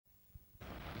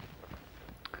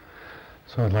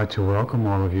So I'd like to welcome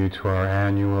all of you to our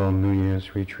annual New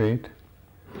Year's retreat,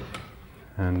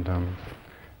 and I'm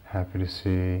happy to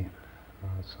see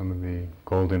some of the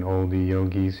golden oldie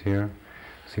yogis here.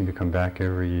 Seem to come back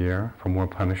every year for more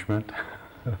punishment,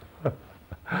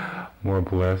 more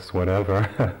bliss,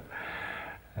 whatever.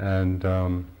 And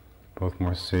both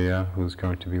Marcia, who's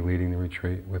going to be leading the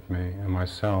retreat with me, and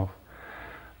myself,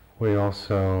 we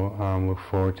also look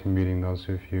forward to meeting those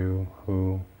of you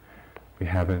who we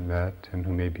haven't met and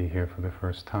who may be here for the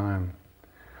first time.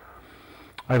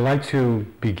 I'd like to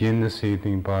begin this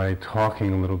evening by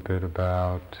talking a little bit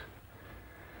about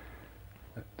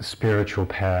the spiritual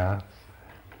path,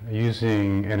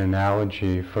 using an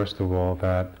analogy, first of all,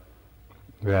 that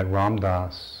Ram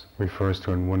Dass refers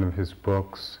to in one of his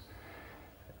books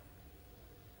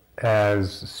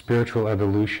as spiritual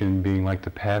evolution being like the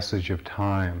passage of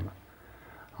time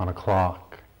on a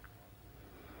clock.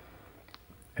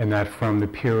 And that from the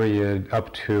period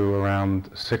up to around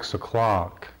 6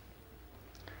 o'clock,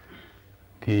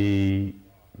 the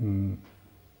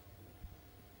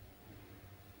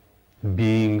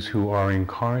beings who are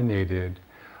incarnated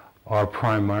are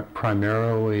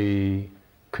primarily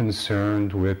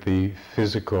concerned with the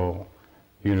physical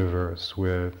universe,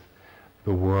 with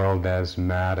the world as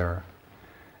matter.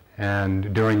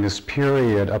 And during this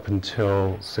period up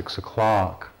until 6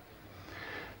 o'clock,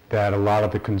 that a lot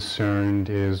of the concern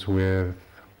is with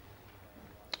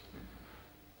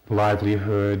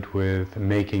livelihood, with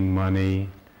making money,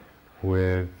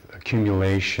 with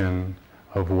accumulation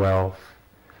of wealth,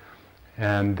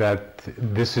 and that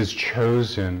this is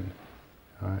chosen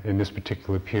in this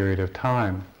particular period of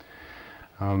time.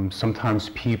 Sometimes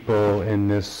people in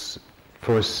this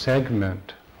first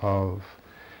segment of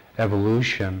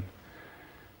evolution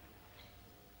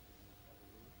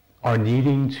are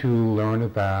needing to learn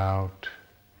about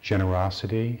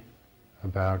generosity,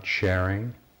 about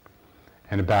sharing,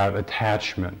 and about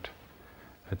attachment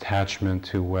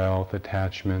to wealth,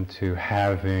 attachment to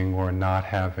having or not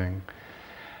having,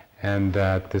 and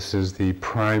that this is the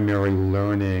primary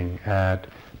learning at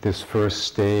this first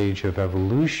stage of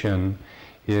evolution,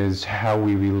 is how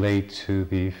we relate to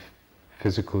the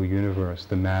physical universe,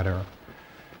 the matter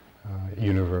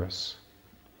universe.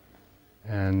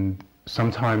 And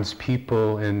sometimes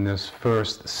people in this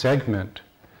first segment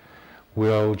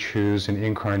will choose an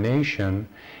incarnation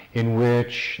in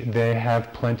which they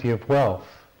have plenty of wealth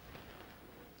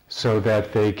so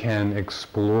that they can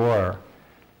explore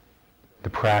the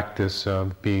practice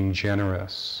of being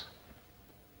generous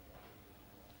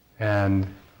and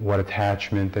what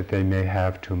attachment that they may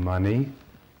have to money,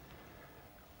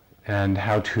 and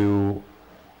how to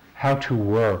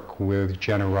work with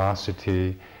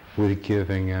generosity, with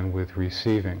giving and with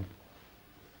receiving.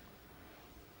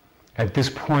 At this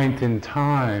point in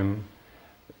time,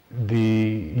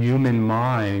 the human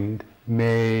mind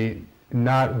may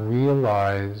not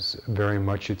realize very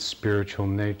much its spiritual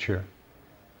nature,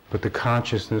 but the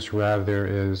consciousness rather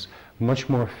is much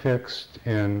more fixed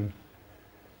in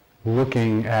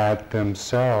looking at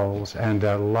themselves and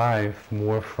at life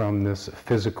more from this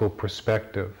physical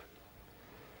perspective.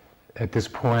 At this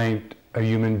point, a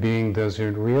human being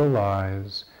doesn't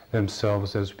realize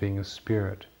themselves as being a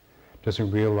spirit,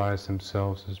 doesn't realize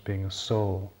themselves as being a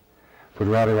soul, but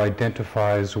rather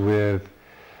identifies with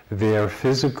their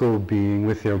physical being,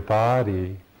 with their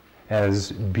body,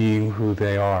 as being who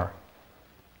they are.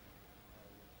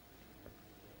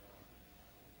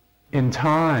 In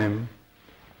time,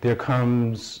 there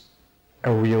comes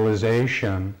a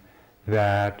realization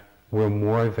that we're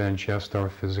more than just our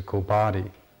physical body.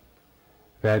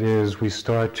 That is, we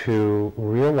start to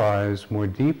realize more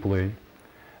deeply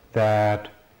that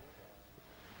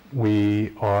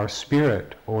we are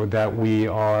spirit, or that we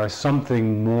are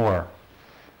something more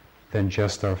than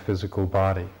just our physical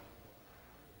body.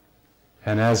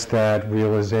 And as that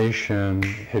realization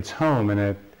hits home,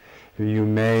 and you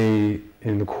may,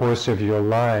 in the course of your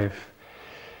life,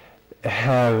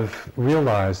 have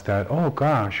realized that, oh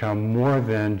gosh, I'm more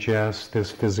than just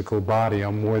this physical body,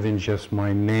 I'm more than just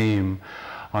my name,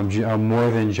 I'm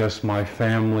more than just my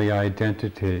family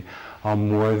identity, I'm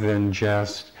more than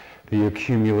just the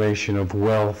accumulation of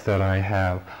wealth that I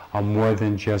have, I'm more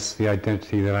than just the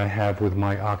identity that I have with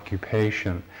my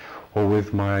occupation or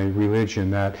with my religion,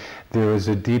 that there is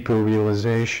a deeper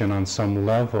realization on some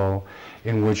level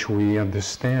in which we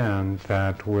understand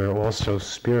that we're also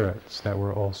spirits, that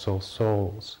we're also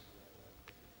souls.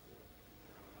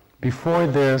 Before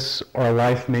this, our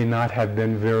life may not have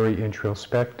been very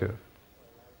introspective,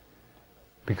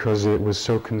 because it was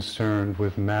so concerned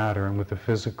with matter and with the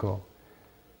physical.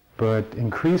 But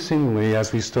increasingly,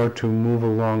 as we start to move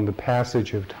along the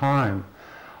passage of time,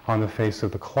 on the face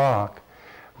of the clock,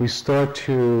 we start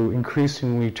to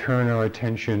increasingly turn our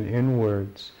attention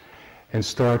inwards and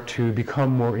start to become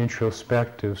more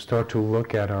introspective, start to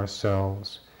look at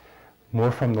ourselves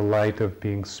more from the light of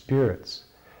being spirits,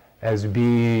 as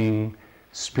being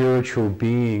spiritual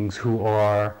beings who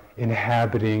are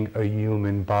inhabiting a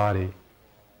human body.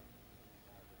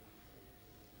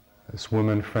 This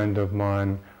woman friend of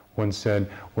mine once said,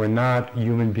 we're not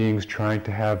human beings trying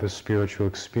to have a spiritual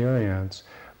experience,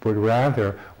 but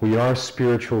rather we are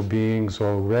spiritual beings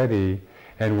already,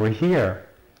 and we're here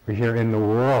in the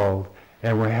world,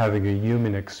 and we're having a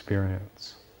human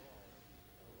experience.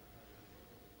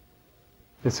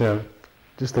 It's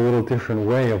just a little different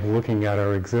way of looking at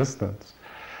our existence.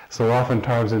 So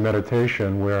oftentimes in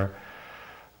meditation we're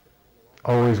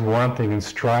always wanting and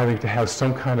striving to have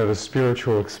some kind of a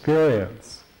spiritual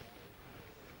experience,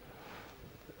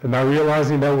 and not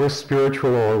realizing that we're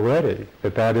spiritual already,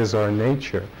 that is our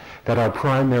nature, that our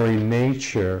primary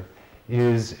nature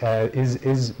is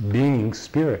being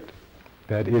spirit.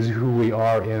 That is who we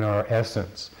are in our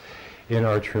essence, in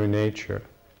our true nature.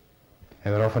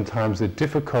 And that oftentimes the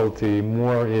difficulty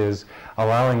more is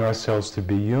allowing ourselves to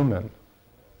be human.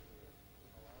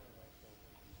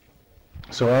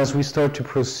 So as we start to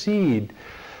proceed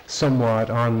somewhat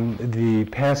on the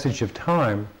passage of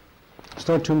time,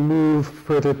 start to move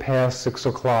further past 6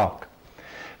 o'clock.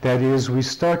 That is, we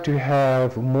start to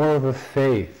have more of a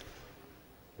faith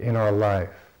in our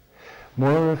life,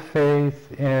 more of a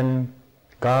faith in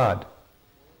God,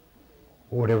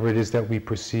 whatever it is that we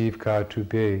perceive God to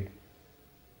be,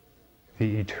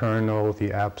 the eternal,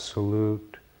 the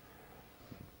absolute,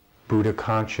 Buddha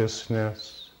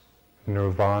consciousness,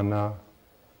 nirvana.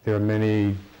 There are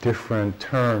many different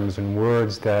terms and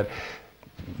words that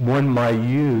one might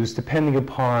use depending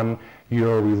upon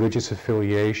your religious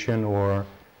affiliation or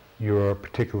your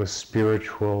particular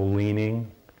spiritual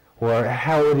leaning, or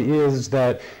how it is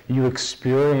that you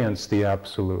experience the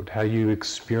absolute, how you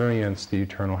experience the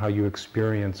eternal, how you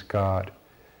experience God.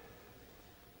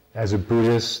 As a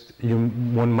Buddhist,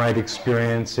 one might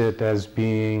experience it as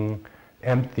being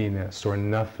emptiness or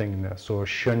nothingness or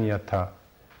shunyata,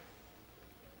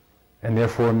 and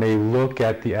therefore may look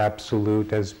at the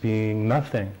absolute as being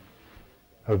nothing,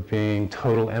 of being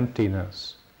total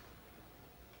emptiness.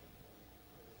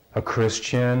 A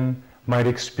Christian might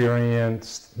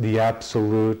experience the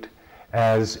absolute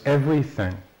as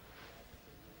everything,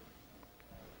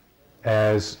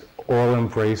 as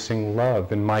all-embracing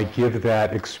love, and might give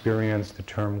that experience the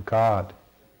term God.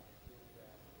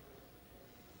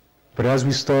 But as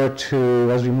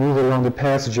we move along the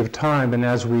passage of time and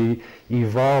as we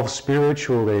evolve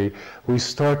spiritually, we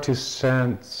start to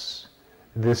sense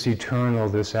this eternal,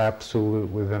 this absolute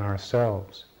within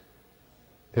ourselves.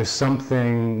 There's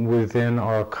something within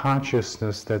our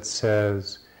consciousness that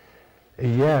says,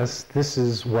 yes, this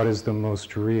is what is the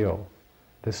most real.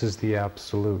 This is the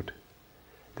absolute.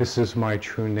 This is my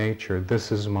true nature.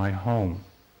 This is my home.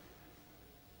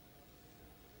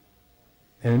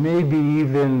 And it may be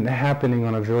even happening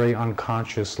on a very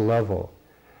unconscious level,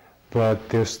 but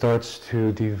there starts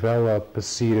to develop a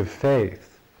seed of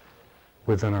faith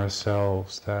within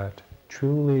ourselves that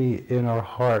truly in our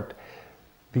heart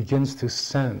begins to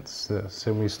sense this,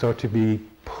 and we start to be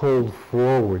pulled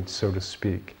forward, so to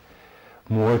speak,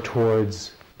 more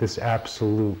towards this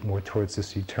absolute, more towards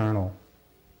this eternal.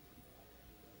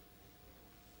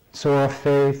 So our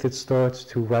faith, it starts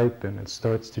to ripen, it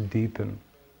starts to deepen.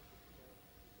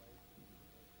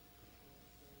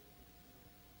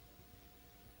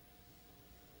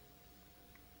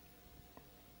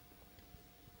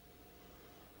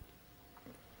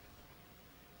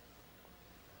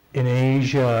 In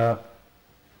Asia,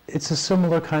 it's a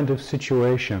similar kind of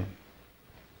situation.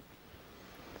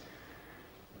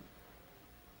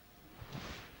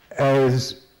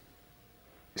 As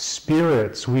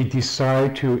spirits, we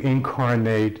decide to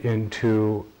incarnate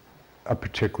into a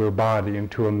particular body,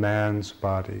 into a man's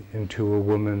body, into a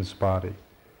woman's body.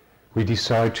 We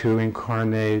decide to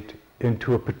incarnate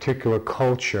into a particular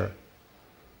culture.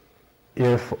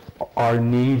 If our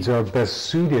needs are best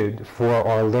suited for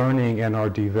our learning and our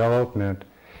development,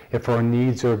 if our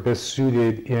needs are best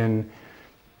suited in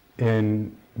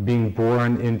being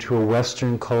born into a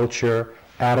Western culture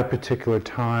at a particular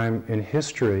time in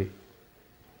history,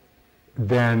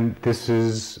 then this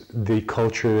is the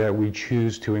culture that we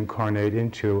choose to incarnate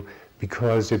into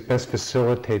because it best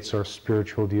facilitates our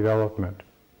spiritual development.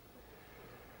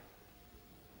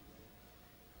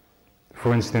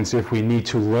 For instance, if we need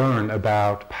to learn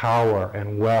about power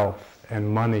and wealth and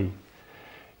money,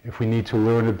 if we need to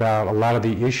learn about a lot of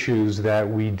the issues that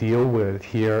we deal with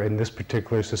here in this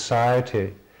particular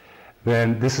society,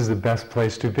 then this is the best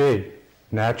place to be,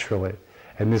 naturally.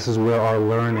 And this is where our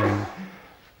learning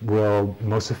will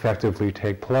most effectively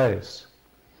take place.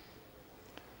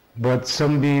 But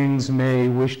some beings may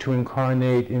wish to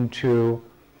incarnate into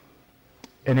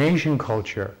an Asian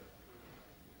culture.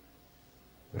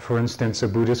 For instance, a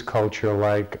Buddhist culture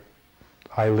like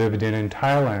I lived in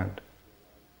Thailand.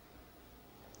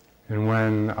 And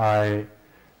when I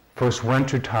first went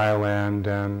to Thailand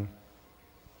and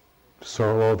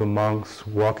saw all the monks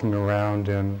walking around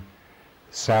in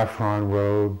saffron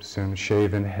robes and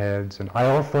shaven heads, and I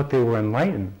all thought they were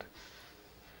enlightened.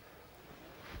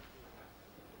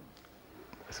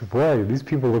 I said, boy, these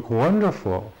people look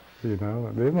wonderful, you know,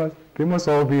 they must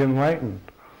all be enlightened.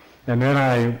 And then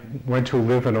I went to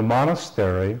live in a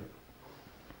monastery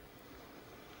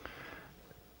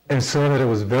and saw that it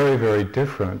was very, very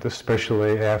different,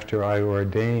 especially after I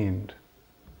ordained.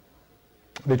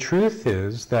 The truth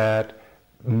is that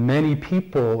many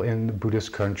people in the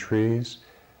Buddhist countries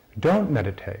don't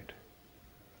meditate.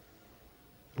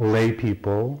 Lay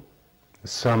people,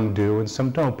 some do and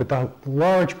some don't, but the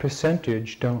large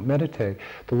percentage don't meditate.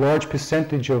 The large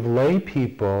percentage of lay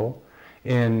people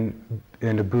in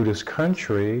a Buddhist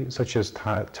country, such as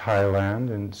Thailand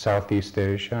and Southeast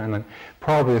Asia, and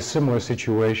probably a similar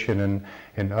situation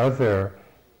in other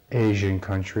Asian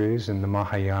countries, in the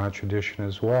Mahayana tradition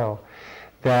as well,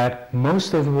 that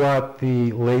most of what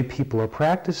the lay people are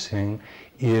practicing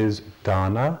is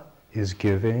dana, is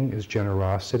giving, is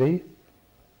generosity,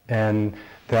 and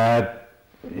that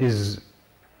is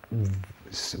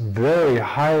very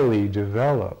highly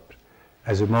developed.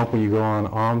 As a monk, when you go on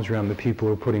alms round, the people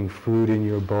are putting food in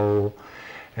your bowl,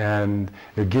 and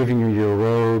they're giving you your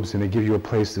robes, and they give you a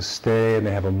place to stay, and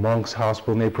they have a monk's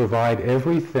hospital, and they provide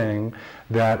everything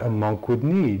that a monk would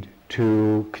need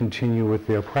to continue with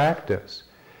their practice.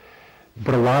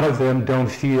 But a lot of them don't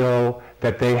feel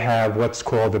that they have what's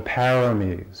called the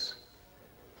paramis,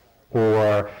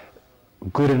 or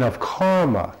good enough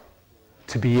karma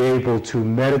to be able to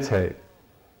meditate.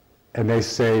 And they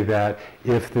say that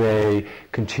if they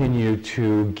continue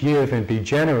to give and be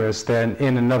generous, then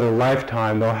in another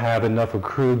lifetime they'll have enough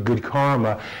accrued good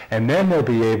karma, and then they'll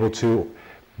be able to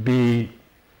be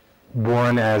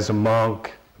born as a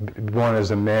monk, born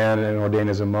as a man and ordained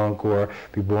as a monk, or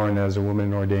be born as a woman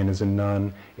and ordained as a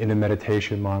nun in a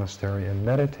meditation monastery and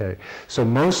meditate. So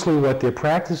mostly what they're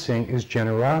practicing is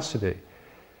generosity.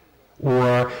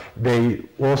 Or they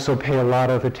also pay a lot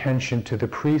of attention to the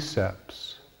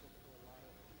precepts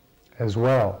as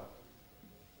well.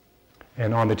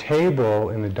 And on the table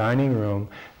in the dining room,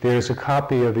 there's a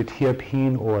copy of the Thia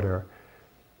Peen order,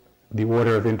 the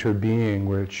order of interbeing,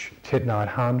 which Thich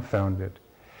Nhat Hanh founded.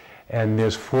 And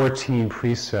there's 14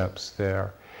 precepts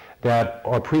there that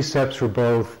are precepts for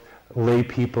both lay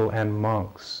people and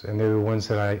monks. And they're the ones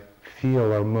that I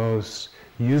feel are most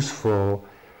useful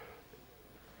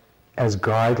as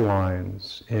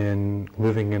guidelines in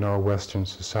living in our Western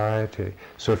society.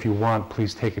 So if you want,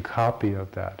 please take a copy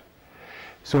of that.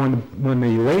 So when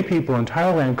the lay people in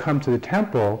Thailand come to the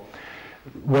temple,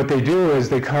 what they do is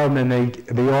they come and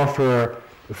they offer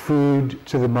food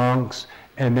to the monks,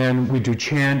 and then we do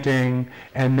chanting,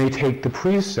 and they take the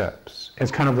precepts.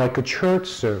 It's kind of like a church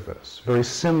service, very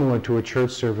similar to a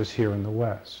church service here in the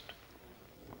West.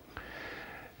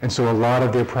 And so a lot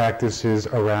of their practice is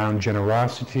around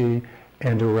generosity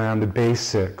and around the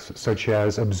basics, such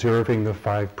as observing the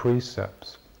 5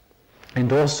 precepts.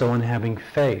 And also in having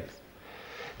faith,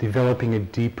 developing a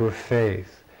deeper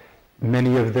faith.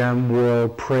 Many of them will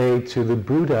pray to the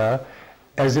Buddha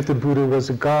as if the Buddha was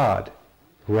a god,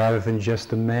 rather than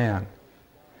just a man.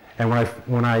 And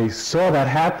when I saw that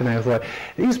happen, I thought,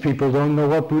 these people don't know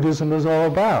what Buddhism is all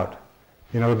about.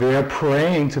 You know, they're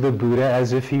praying to the Buddha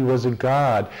as if he was a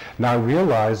god, not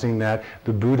realizing that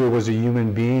the Buddha was a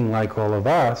human being like all of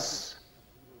us,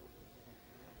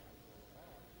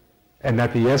 and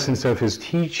that the essence of his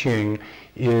teaching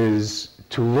is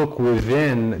to look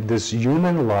within this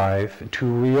human life to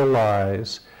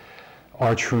realize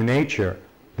our true nature,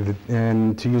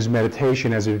 and to use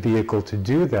meditation as a vehicle to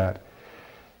do that.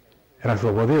 And I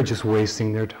thought, well, they're just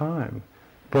wasting their time.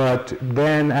 But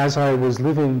then as I was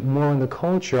living more in the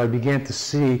culture, I began to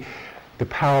see the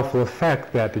powerful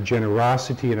effect that the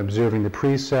generosity and observing the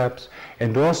precepts,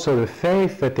 and also the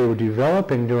faith that they were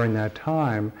developing during that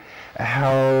time,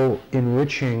 how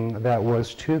enriching that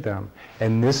was to them.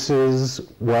 And this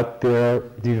is what they're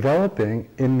developing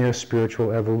in their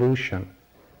spiritual evolution,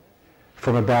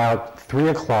 from about 3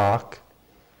 o'clock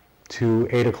to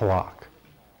 8 o'clock,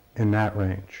 in that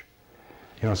range.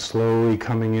 You know, slowly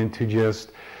coming into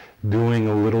just doing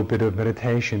a little bit of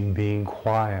meditation, being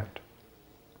quiet.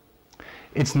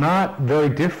 It's not very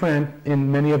different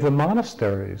in many of the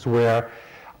monasteries, where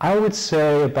I would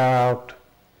say about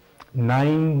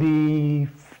 95%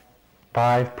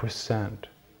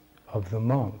 of the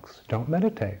monks don't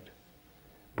meditate,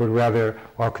 but rather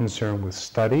are concerned with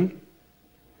study,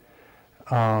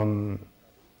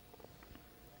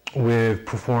 with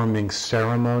performing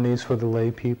ceremonies for the lay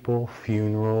people,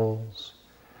 funerals,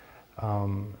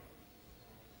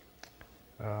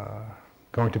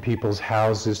 going to people's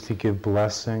houses to give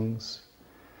blessings.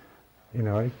 You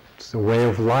know, it's a way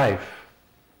of life.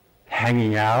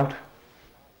 Hanging out,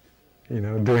 you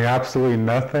know, doing absolutely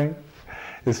nothing.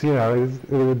 It's, you know,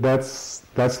 that's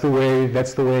the way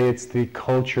the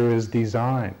culture is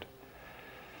designed.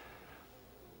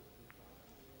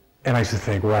 And I used to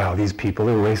think, wow, these people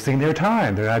are wasting their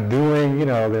time. They're not doing, you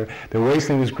know, they're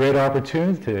wasting this great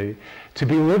opportunity to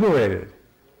be liberated,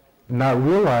 not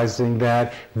realizing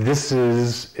that this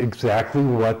is exactly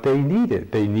what they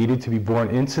needed. They needed to be born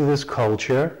into this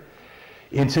culture,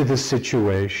 into this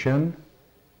situation,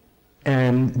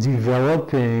 and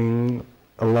developing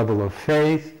a level of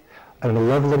faith and a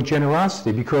level of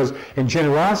generosity. Because in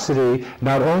generosity,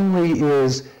 not only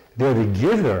is there the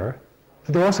giver,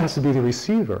 but there also has to be the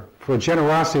receiver. For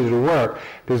generosity to work,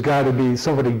 there's got to be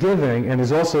somebody giving, and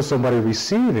there's also somebody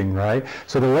receiving, right?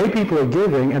 So the lay people are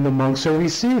giving, and the monks are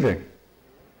receiving.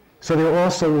 So they're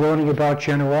also learning about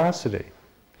generosity.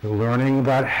 They're learning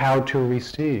about how to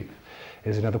receive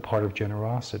is another part of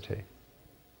generosity.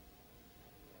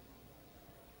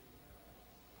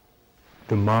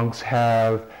 The monks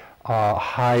have a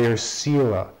higher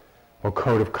sila, or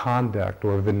code of conduct,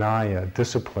 or vinaya,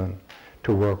 discipline,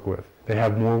 to work with. They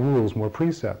have more rules, more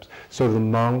precepts. So the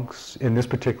monks in this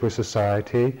particular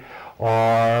society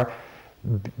are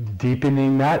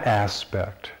deepening that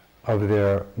aspect of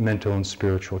their mental and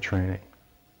spiritual training.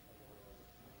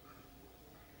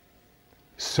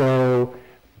 So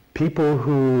people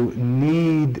who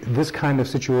need this kind of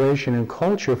situation and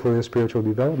culture for their spiritual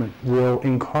development will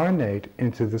incarnate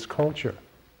into this culture,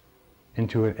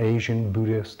 into an Asian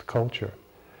Buddhist culture.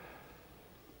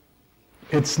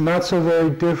 It's not so very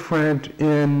different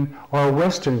in our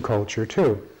Western culture,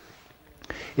 too.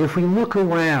 If we look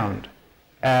around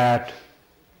at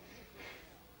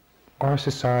our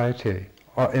society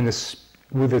in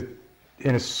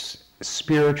a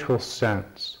spiritual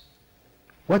sense,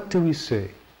 what do we see?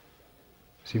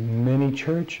 We see many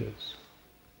churches.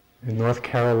 In North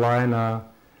Carolina,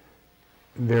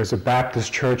 there's a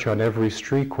Baptist church on every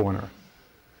street corner.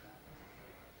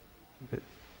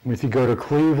 If you go to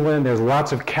Cleveland, there's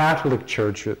lots of Catholic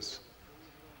churches.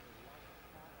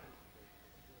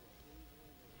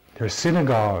 There are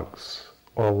synagogues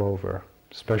all over,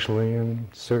 especially in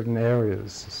certain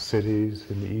areas, cities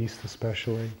in the East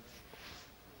especially.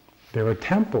 There are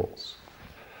temples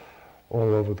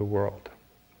all over the world.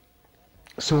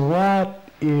 So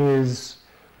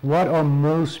what are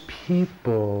most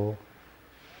people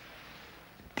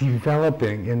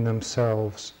developing in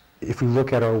themselves? If we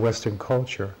look at our Western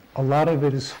culture, a lot of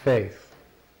it is faith.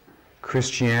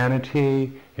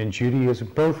 Christianity and Judaism,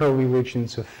 both are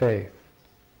religions of faith.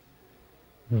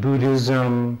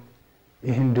 Buddhism,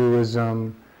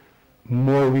 Hinduism,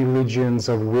 more religions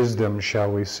of wisdom,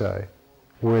 shall we say,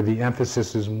 where the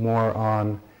emphasis is more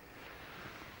on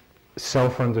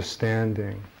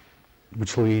self-understanding,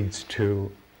 which leads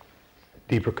to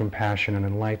deeper compassion and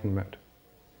enlightenment.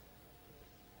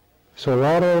 So a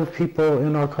lot of people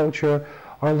in our culture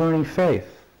are learning faith.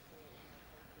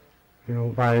 You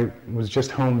know, I was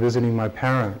just home visiting my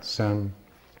parents, and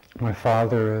my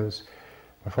father's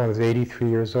 83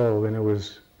 years old, and it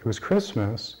was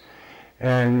Christmas,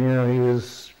 and you know it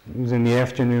was in the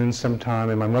afternoon sometime,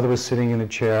 and my mother was sitting in a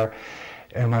chair,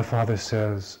 and my father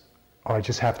says, "Oh, I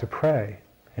just have to pray."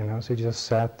 You know, so he just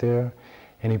sat there,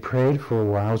 and he prayed for a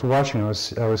while. I was watching. I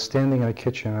was standing in the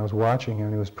kitchen. I was watching him,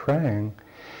 and he was praying.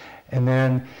 And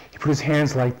then he put his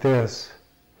hands like this,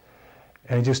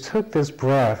 and he just took this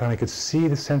breath, and I could see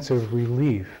the sense of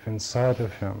relief inside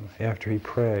of him after he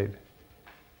prayed,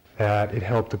 that it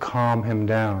helped to calm him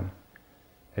down.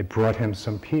 It brought him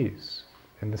some peace.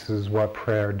 And this is what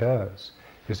prayer does,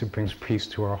 is it brings peace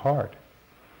to our heart.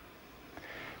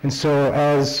 And so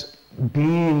as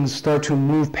beings start to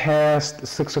move past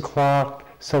 6 o'clock,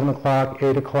 7 o'clock,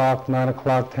 8 o'clock, 9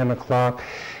 o'clock, 10 o'clock,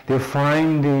 they're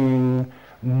finding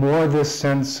more this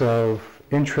sense of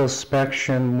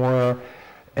introspection, more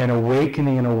an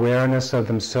awakening and awareness of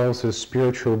themselves as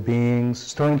spiritual beings,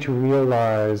 starting to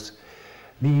realize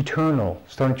the eternal,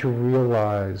 starting to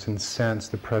realize and sense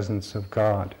the presence of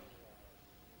God.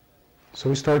 So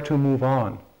we start to move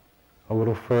on a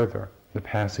little further, the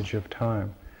passage of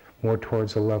time. more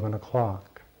towards 11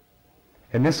 o'clock.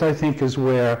 And this, I think, is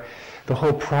where the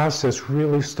whole process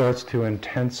really starts to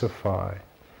intensify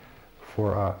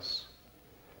for us,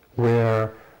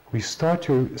 where we start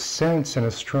to sense in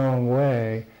a strong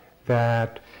way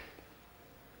that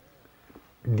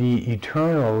the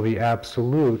eternal, the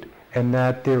absolute, and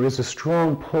that there is a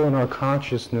strong pull in our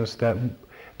consciousness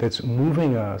that's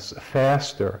moving us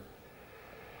faster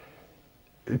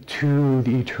to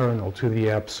the eternal, to the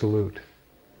absolute.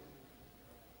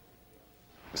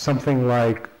 Something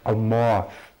like a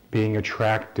moth being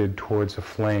attracted towards a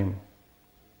flame.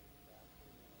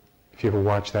 If you ever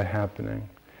watch that happening.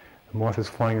 The moth is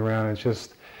flying around and it's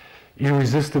just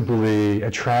irresistibly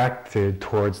attracted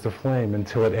towards the flame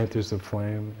until it enters the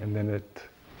flame, and then it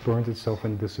burns itself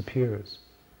and disappears.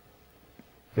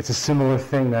 It's a similar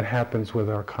thing that happens with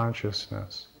our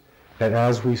consciousness. That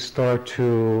as we start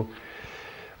to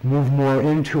move more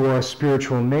into our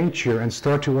spiritual nature and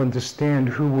start to understand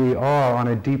who we are on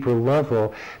a deeper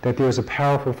level, that there's a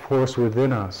powerful force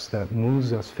within us that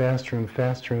moves us faster and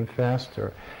faster and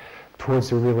faster towards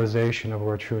the realization of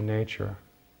our true nature.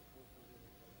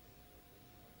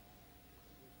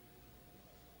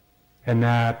 And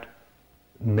that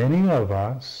many of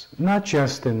us, not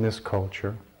just in this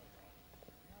culture,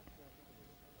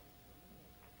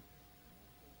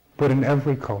 but in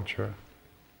every culture,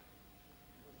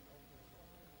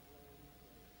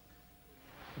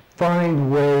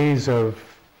 find ways of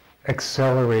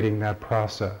accelerating that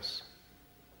process.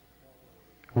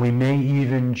 We may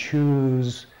even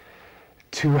choose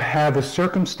to have the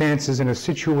circumstances in a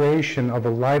situation of a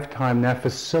lifetime that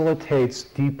facilitates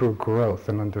deeper growth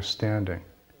and understanding.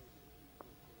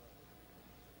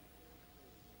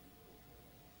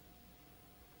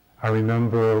 I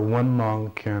remember one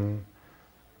monk in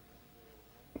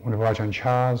one of Ajahn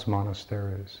Chah's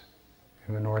monasteries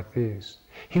in the Northeast.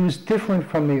 He was different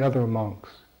from the other monks.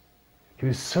 He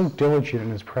was so diligent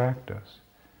in his practice.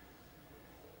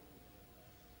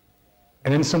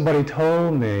 And then somebody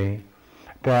told me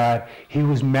that he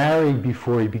was married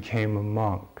before he became a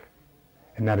monk,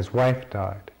 and that his wife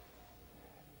died.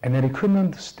 And that he couldn't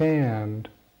understand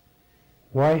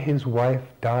why his wife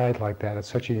died like that at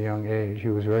such a young age. He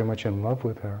was very much in love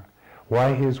with her.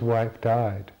 Why his wife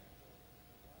died.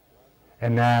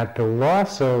 And that the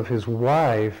loss of his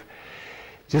wife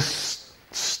just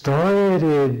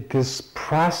started this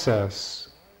process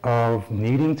of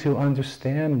needing to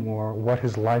understand more what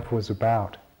his life was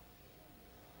about.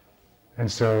 And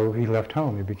so he left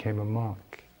home, he became a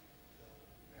monk.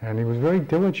 And he was very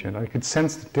diligent. I could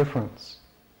sense the difference.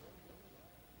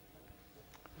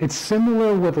 It's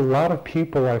similar with a lot of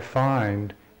people I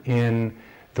find in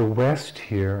the West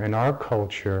here, in our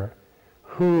culture,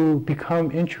 who become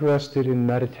interested in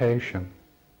meditation.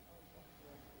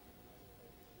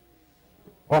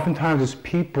 Oftentimes it's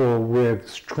people with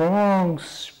strong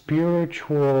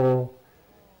spiritual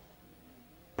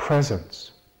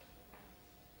presence.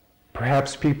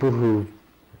 Perhaps people who've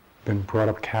been brought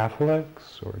up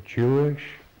Catholics or Jewish.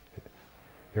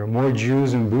 There are more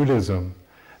Jews in Buddhism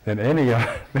than any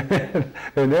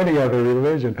other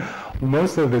religion.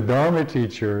 Most of the Dharma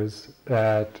teachers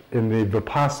that in the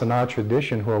Vipassana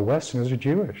tradition who are Westerners are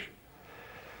Jewish.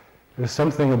 There's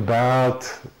something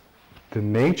about the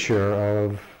nature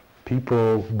of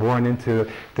people born into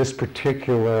this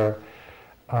particular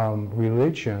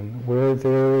religion where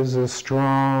there is a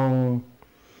strong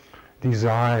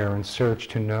desire and search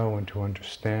to know and to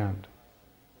understand.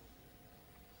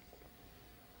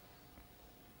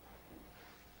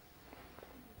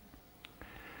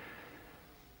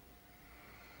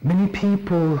 Many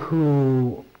people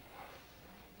who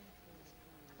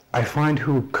I find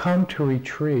who come to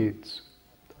retreats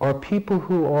are people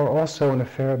who are also in a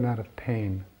fair amount of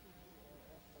pain.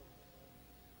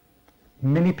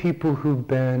 Many people who've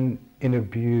been in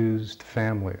abused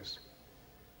families,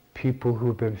 people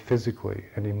who've been physically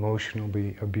and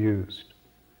emotionally abused,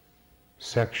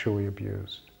 sexually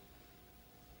abused,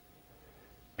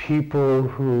 people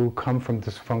who come from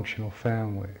dysfunctional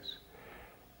families,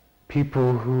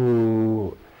 people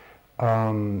who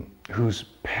whose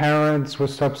parents were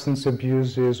substance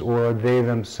abusers or they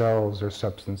themselves are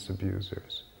substance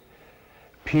abusers.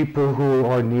 People who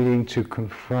are needing to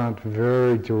confront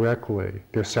very directly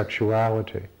their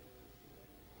sexuality.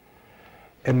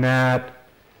 And that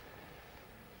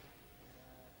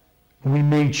we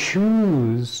may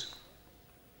choose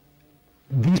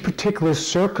these particular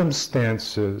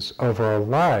circumstances of our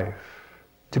life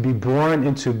to be born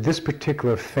into this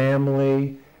particular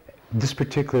family, this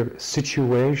particular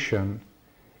situation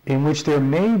in which there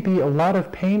may be a lot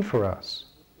of pain for us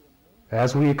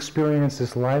as we experience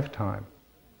this lifetime.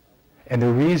 And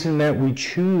the reason that we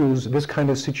choose this kind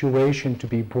of situation to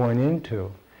be born into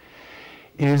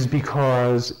is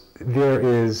because there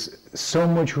is so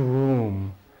much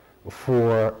room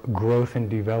for growth and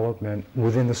development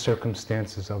within the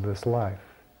circumstances of this life.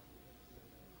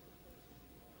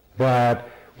 That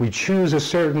we choose a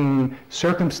certain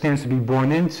circumstance to be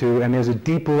born into, and there's a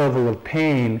deep level of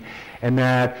pain, and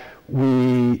that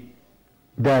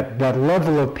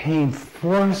level of pain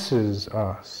forces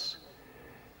us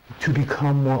to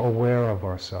become more aware of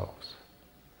ourselves.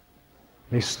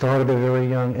 They start at a very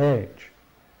young age.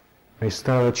 May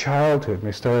start at childhood,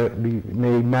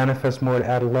 may manifest more at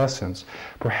adolescence,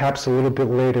 perhaps a little bit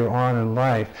later on in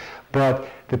life. But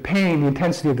the pain, the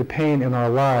intensity of the pain in our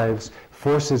lives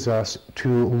forces us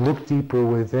to look deeper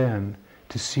within,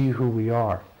 to see who we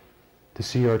are, to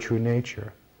see our true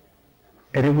nature.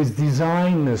 And it was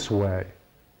designed this way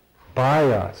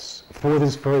by us for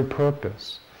this very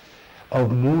purpose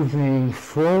of moving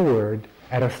forward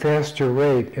at a faster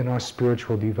rate in our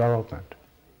spiritual development.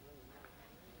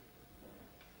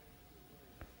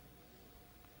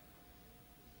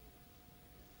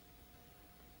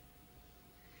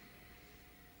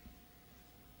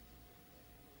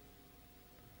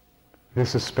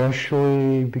 This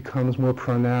especially becomes more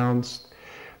pronounced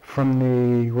from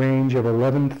the range of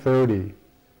 11:30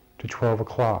 to 12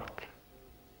 o'clock,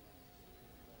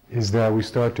 is that we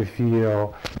start to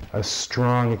feel a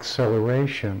strong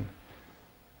acceleration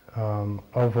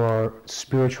of our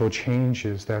spiritual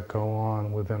changes that go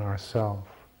on within ourselves.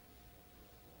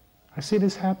 I see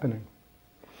this happening.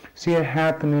 I see it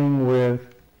happening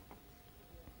with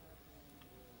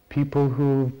people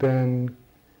who've been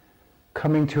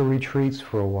coming to retreats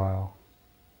for a while.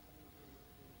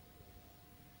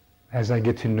 As I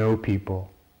get to know people,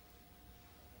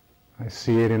 I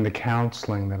see it in the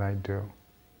counseling that I do.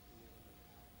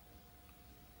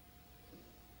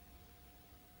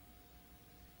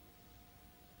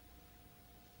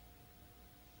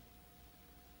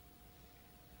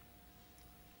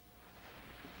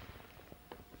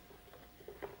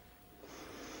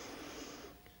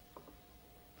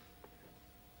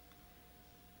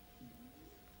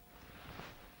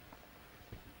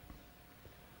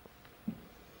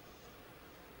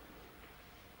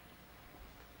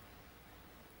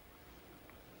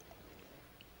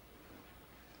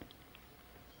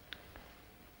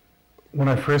 When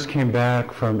I first came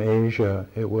back from Asia,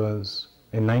 it was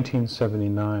in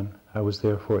 1979. I was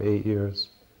there for 8 years.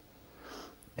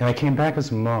 And I came back as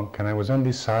a monk, and I was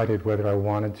undecided whether I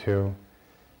wanted to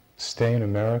stay in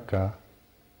America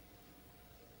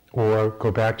or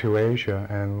go back to Asia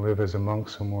and live as a monk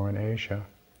somewhere in Asia.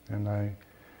 And I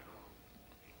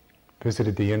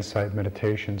visited the Insight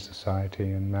Meditation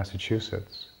Society in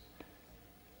Massachusetts.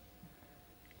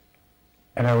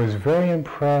 And I was very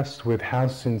impressed with how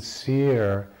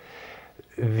sincere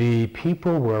the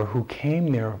people were who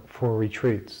came there for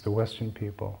retreats, the Western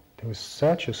people. There was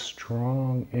such a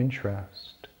strong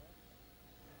interest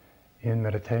in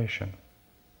meditation.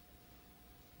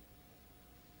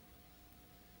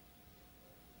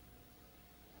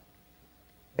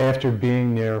 After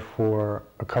being there for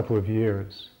a couple of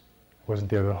years, I wasn't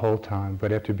there the whole time,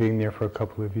 but after being there for a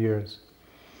couple of years,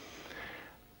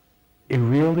 it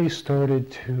really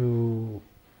started to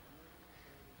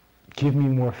give me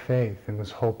more faith in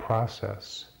this whole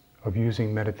process of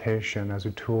using meditation as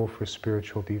a tool for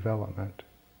spiritual development.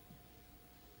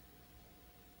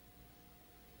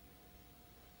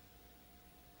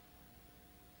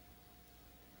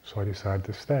 So I decided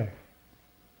to stay.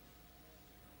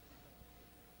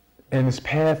 And this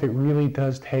path, it really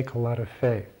does take a lot of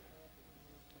faith.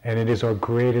 And it is our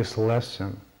greatest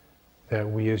lesson that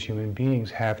we as human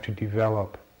beings have to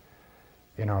develop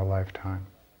in our lifetime.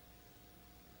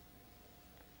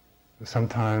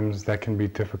 Sometimes that can be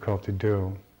difficult to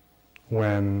do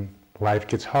when life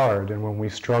gets hard and when we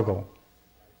struggle.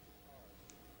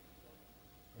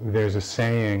 There's a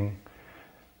saying,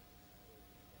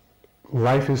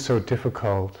 life is so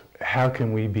difficult, how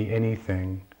can we be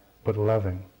anything but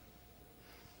loving?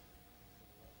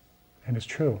 And it's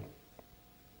true.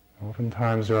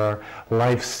 Oftentimes our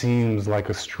life seems like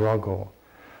a struggle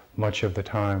much of the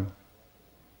time.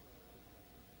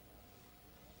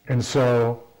 And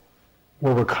so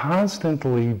what we're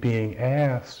constantly being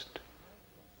asked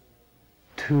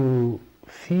to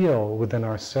feel within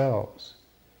ourselves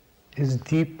is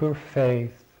deeper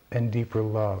faith and deeper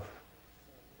love.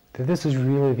 That this is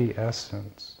really the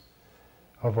essence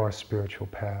of our spiritual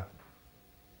path.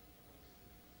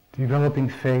 Developing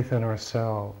faith in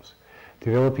ourselves,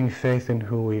 developing faith in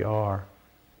who we are,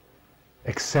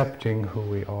 accepting who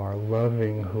we are,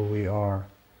 loving who we are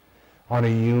on a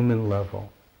human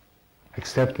level,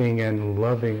 accepting and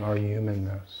loving our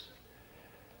humanness,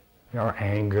 our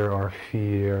anger, our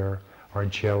fear, our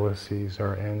jealousies,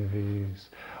 our envies,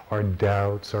 our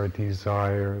doubts, our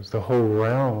desires, the whole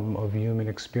realm of human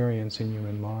experience and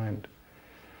human mind.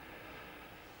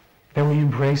 Then we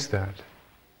embrace that.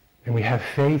 And we have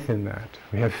faith in that.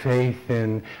 We have faith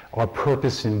in our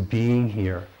purpose in being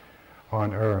here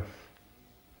on earth.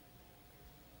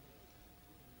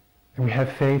 And we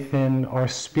have faith in our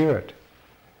spirit.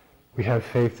 We have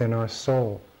faith in our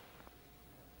soul.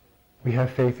 We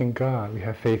have faith in God. We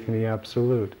have faith in the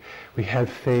Absolute. We have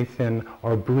faith in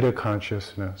our Buddha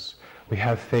consciousness. We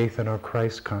have faith in our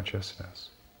Christ consciousness.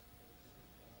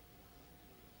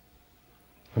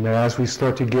 And then as we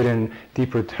start to get in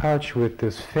deeper touch with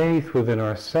this faith within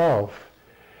ourselves,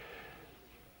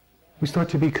 we start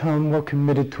to become more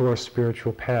committed to our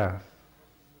spiritual path.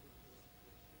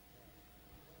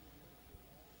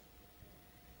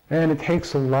 And it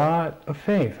takes a lot of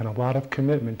faith and a lot of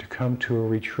commitment to come to a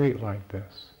retreat like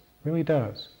this. It really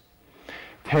does.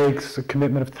 It takes a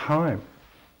commitment of time,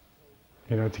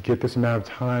 to get this amount of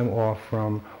time off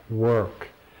from work,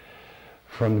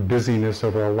 from the busyness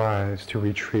of our lives to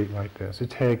retreat like this. It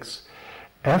takes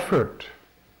effort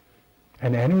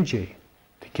and energy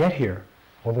to get here,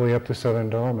 all the way up to Southern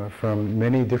Dharma from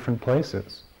many different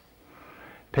places.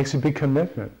 It takes a big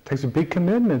commitment. It takes a big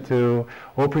commitment to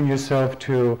open yourself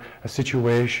to a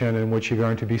situation in which you're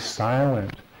going to be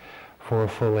silent for a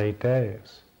full 8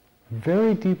 days.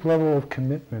 Very deep level of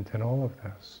commitment in all of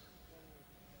this.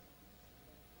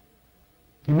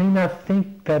 You may not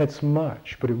think that it's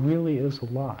much, but it really is a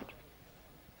lot.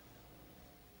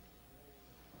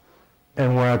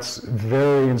 And what's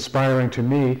very inspiring to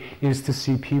me is to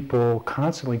see people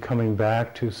constantly coming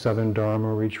back to Southern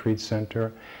Dharma Retreat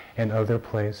Center and other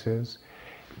places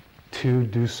to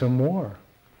do some more,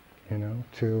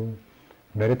 to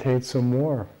meditate some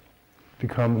more,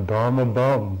 become Dharma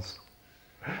bums,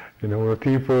 where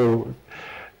people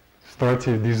start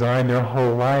to design their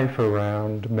whole life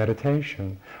around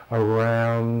meditation,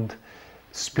 around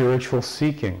spiritual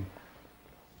seeking.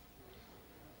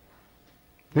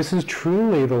 This is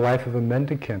truly the life of a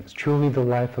mendicant. It's truly the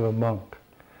life of a monk,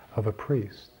 of a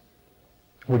priest.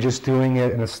 We're just doing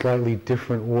it in a slightly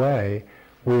different way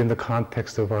within the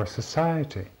context of our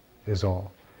society, is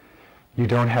all. You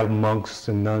don't have monks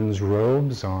and nuns'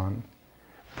 robes on,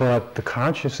 but the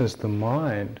consciousness, the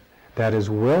mind, that is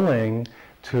willing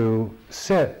to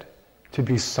sit, to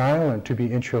be silent, to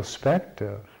be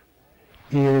introspective,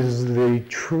 is the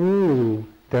true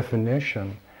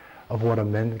definition of what a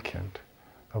mendicant,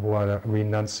 of what a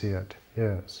renunciate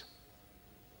is.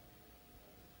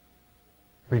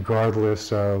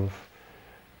 Regardless of,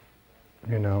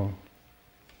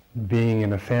 being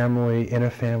in a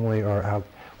family or out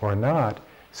or not,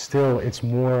 still it's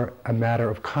more a matter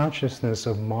of consciousness,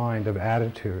 of mind, of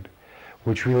attitude,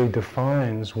 which really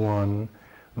defines one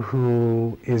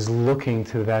who is looking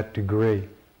to that degree.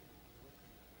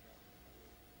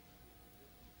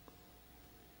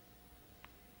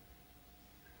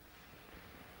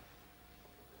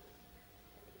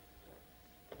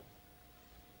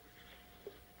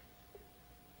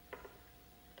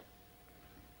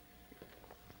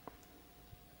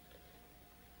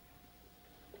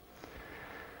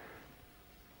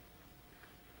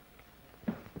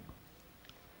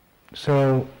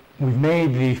 So we've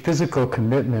made the physical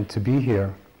commitment to be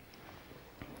here,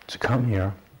 to come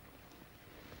here.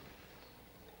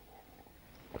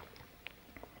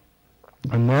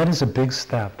 And that is a big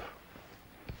step,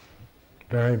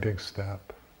 very big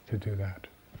step to do that.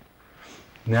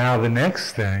 Now the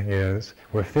next thing is,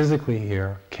 we're physically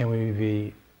here, can we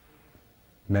be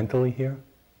mentally here?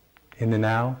 In the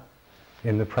now?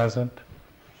 In the present?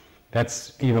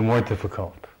 That's even more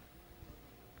difficult.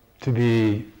 To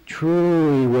be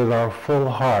truly with our full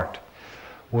heart,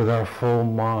 with our full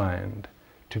mind,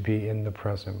 to be in the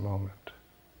present moment.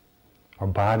 Our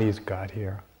bodies got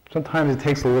here. Sometimes it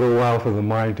takes a little while for the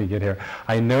mind to get here.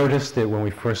 I noticed it when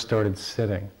we first started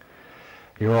sitting.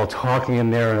 You were all talking in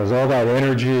there, and there was all that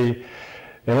energy,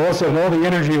 and also all the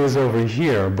energy was over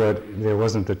here, but there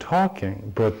wasn't the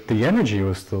talking, but the energy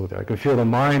was still there. I could feel the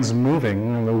minds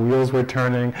moving, and the wheels were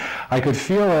turning. I could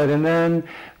feel it, and then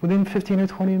within 15 or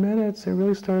 20 minutes, it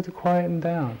really started to quieten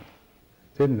down,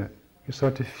 didn't it? You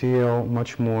start to feel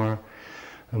much more,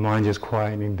 the mind just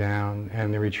quietening down,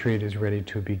 and the retreat is ready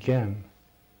to begin.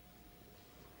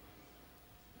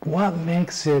 What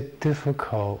makes it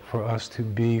difficult for us to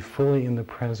be fully in the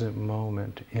present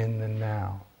moment, in the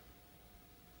now?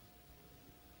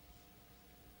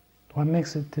 What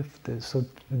makes it so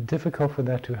difficult for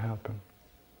that to happen?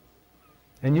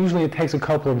 And usually it takes a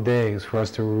couple of days for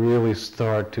us to really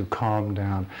start to calm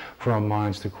down, for our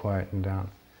minds to quieten down.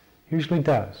 Usually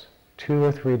does. 2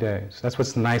 or 3 days. That's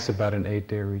what's nice about an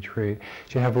 8-day retreat.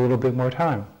 You have a little bit more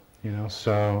time,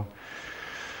 so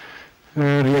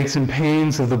the aches and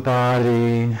pains of the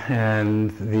body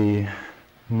and the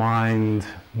mind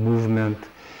movement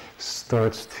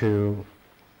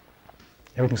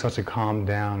everything starts to calm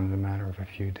down in a matter of a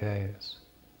few days.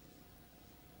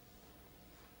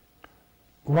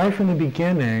 Right from the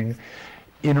beginning,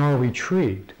 in our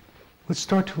retreat, let's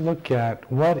start to look at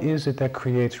what is it that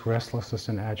creates restlessness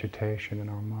and agitation in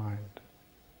our mind.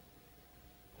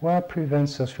 What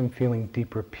prevents us from feeling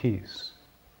deeper peace?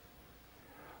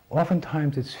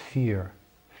 Oftentimes it's fear.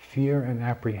 Fear and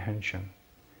apprehension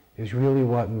is really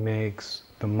what makes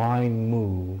the mind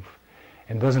move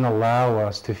and doesn't allow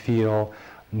us to feel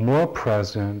more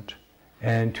present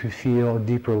and to feel a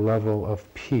deeper level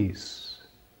of peace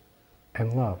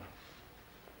and love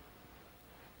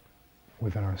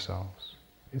within ourselves.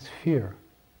 It's fear.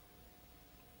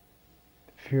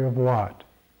 Fear of what?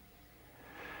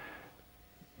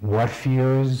 What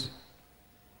fears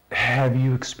have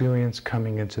you experienced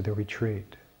coming into the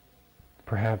retreat?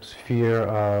 Perhaps fear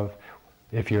of,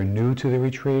 if you're new to the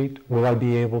retreat, will I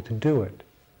be able to do it?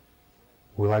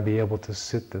 Will I be able to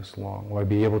sit this long? Will I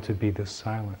be able to be this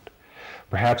silent?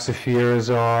 Perhaps the fears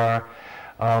are,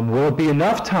 will it be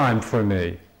enough time for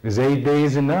me? Is 8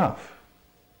 days enough?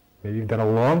 Maybe you've done a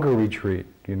longer retreat,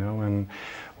 and,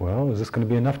 is this going to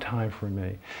be enough time for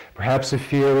me? Perhaps the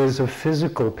fear is of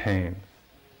physical pain.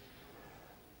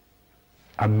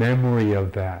 A memory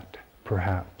of that,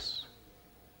 perhaps.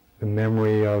 The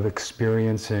memory of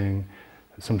experiencing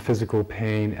some physical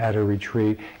pain at a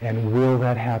retreat, and will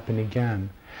that happen again?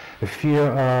 The fear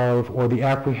of, or the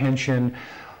apprehension,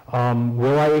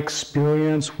 will I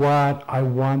experience what I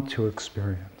want to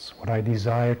experience, what I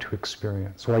desire to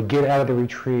experience? Will I get out of the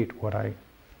retreat what I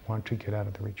want to get out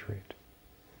of the retreat?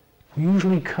 We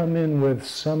usually come in with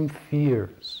some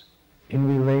fears in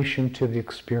relation to the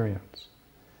experience.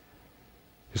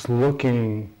 Just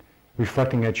looking,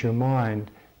 reflecting at your mind,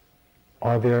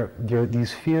 are there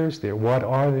these fears there? What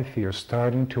are the fears?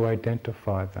 Starting to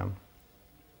identify them.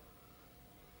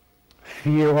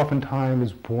 Fear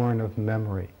oftentimes is born of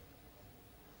memory.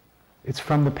 It's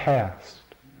from the past.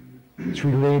 It's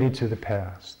related to the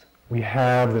past. We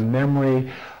have the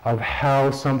memory of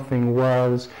how something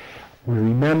was. We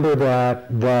remember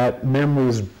that memory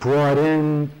is brought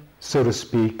in, so to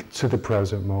speak, to the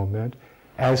present moment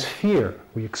as fear.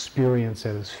 We experience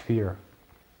it as fear.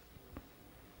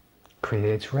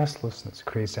 Creates restlessness,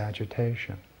 creates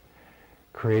agitation,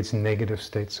 creates negative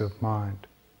states of mind.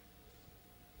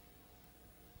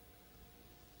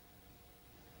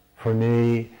 For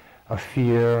me, a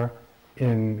fear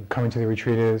in coming to the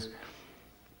retreat is,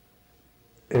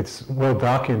 it's well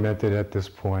documented at this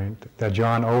point that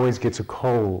John always gets a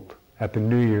cold at the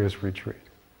New Year's retreat.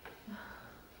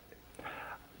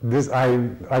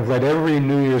 I've led every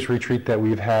New Year's retreat that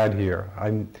we've had here.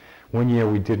 One year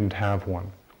we didn't have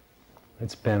one.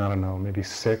 It's been, I don't know, maybe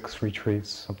 6 retreats,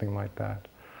 something like that.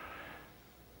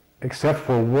 Except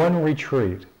for one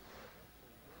retreat,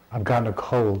 I've gotten a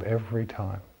cold every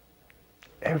time.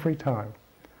 Every time.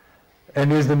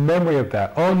 And there's the memory of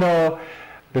that. Oh no,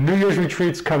 the New Year's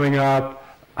retreat's coming up.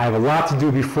 I have a lot to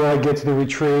do before I get to the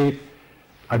retreat.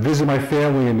 I visit my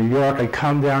family in New York. I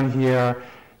come down here.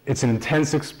 It's an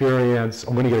intense experience.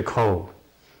 I'm going to get a cold.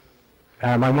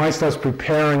 And my mind starts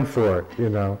preparing for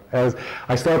it, As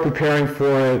I start preparing for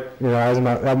it, as I'm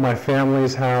at my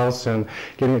family's house and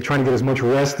trying to get as much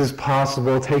rest as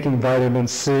possible, taking vitamin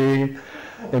C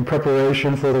in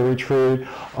preparation for the retreat.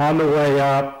 On the way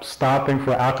up, stopping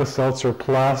for Alka-Seltzer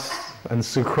Plus and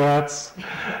Sucrets,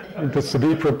 just to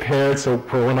be prepared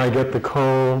for when I get the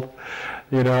cold,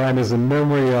 and there's a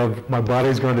memory of my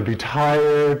body's going to be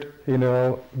tired,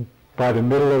 by the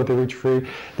middle of the retreat.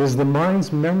 There's the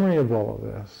mind's memory of all of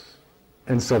this.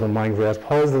 And so the mind grasps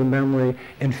hold of the memory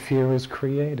and fear is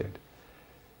created.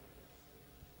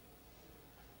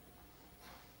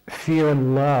 Fear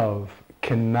and love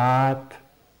cannot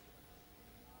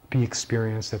be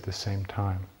experienced at the same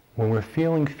time. When we're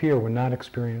feeling fear, we're not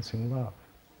experiencing love.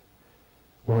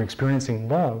 When we're experiencing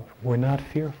love, we're not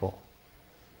fearful.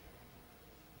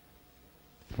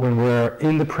 When we're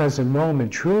in the present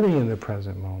moment, truly in the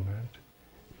present moment,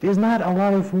 there's not a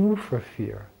lot of room for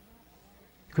fear.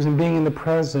 Because in being in the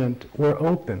present, we're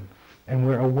open and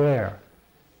we're aware.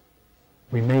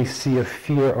 We may see a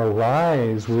fear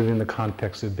arise within the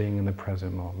context of being in the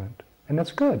present moment. And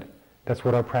that's good. That's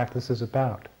what our practice is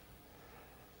about.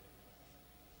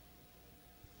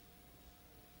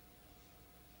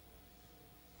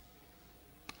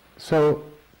 So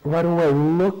right away,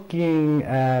 looking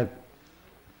at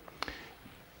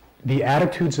the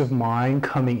attitudes of mind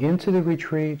coming into the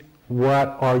retreat,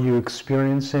 what are you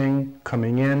experiencing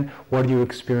coming in? What are you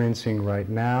experiencing right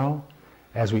now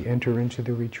as we enter into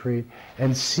the retreat?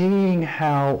 And seeing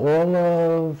how all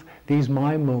of these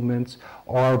mind moments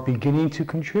are beginning to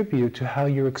contribute to how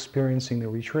you're experiencing the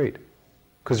retreat.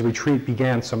 Because the retreat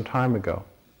began some time ago,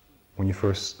 when you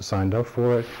first signed up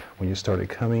for it, when you started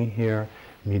coming here,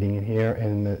 meeting in here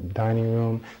in the dining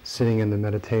room, sitting in the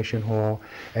meditation hall,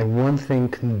 and one thing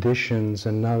conditions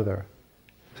another.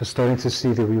 So starting to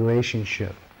see the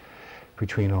relationship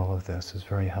between all of this is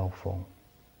very helpful.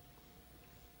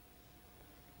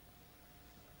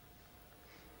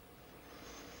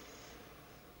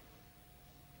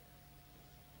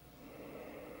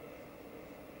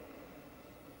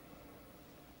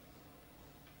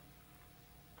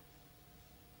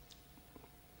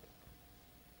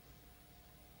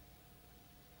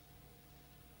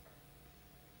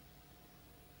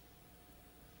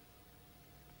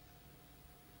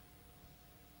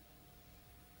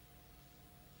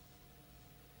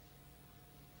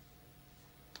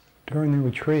 During the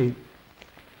retreat,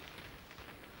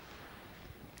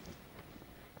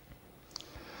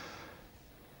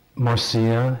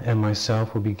 Marcia and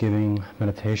myself will be giving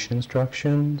meditation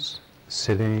instructions,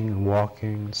 sitting,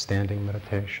 walking, standing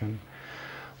meditation.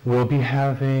 We'll be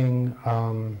having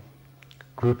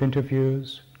group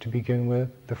interviews to begin with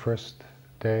the first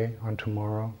day on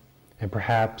tomorrow, and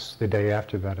perhaps the day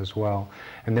after that as well.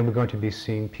 And then we're going to be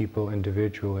seeing people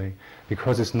individually.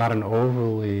 Because it's not an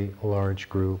overly large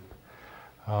group,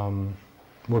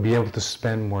 we'll be able to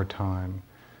spend more time,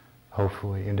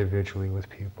 hopefully, individually with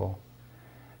people.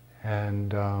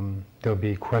 And there'll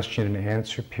be question and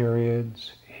answer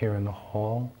periods here in the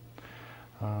hall.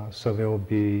 So there will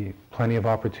be plenty of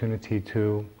opportunity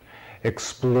to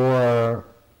explore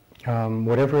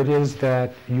whatever it is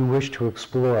that you wish to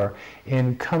explore.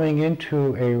 In coming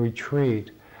into a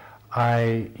retreat,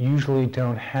 I usually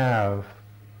don't have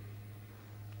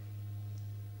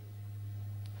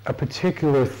a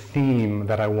particular theme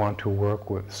that I want to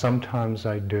work with. Sometimes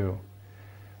I do.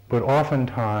 But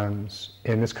oftentimes,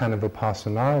 in this kind of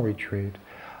Vipassana retreat,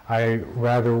 I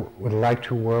rather would like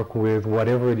to work with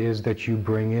whatever it is that you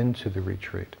bring into the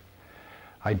retreat.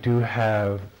 I do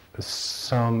have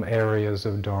some areas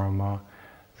of Dharma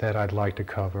that I'd like to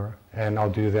cover, and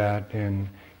I'll do that in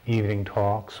evening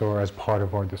talks or as part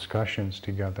of our discussions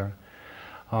together.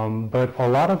 But a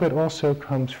lot of it also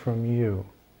comes from you.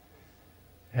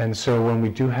 And so when we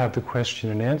do have the question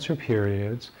and answer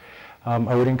periods,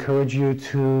 I would encourage you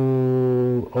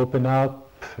to open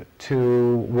up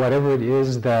to whatever it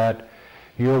is that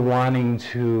you're wanting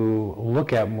to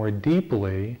look at more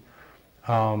deeply,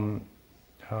 some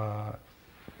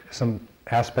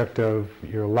aspect of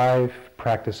your life,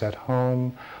 practice at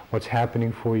home, what's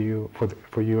happening for you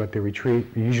at the retreat.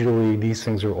 Usually these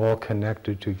things are all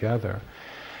connected together,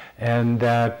 and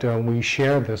that we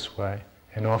share this way.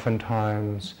 And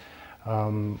oftentimes,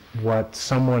 what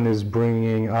someone is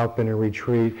bringing up in a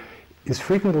retreat is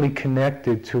frequently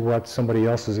connected to what somebody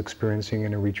else is experiencing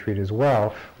in a retreat as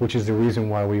well, which is the reason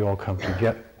why we all come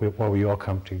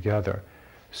together,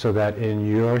 so that in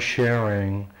your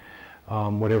sharing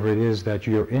whatever it is that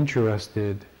you're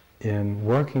interested in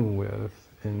working with,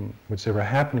 in whatever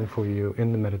happening for you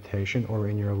in the meditation or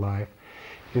in your life,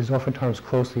 is oftentimes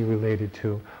closely related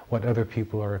to what other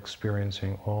people are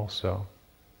experiencing also.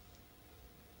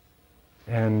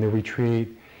 And the retreat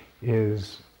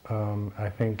is, I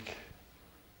think,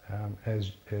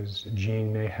 as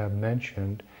Jean may have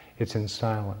mentioned, it's in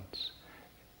silence.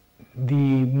 The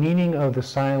meaning of the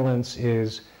silence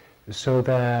is so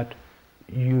that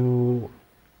you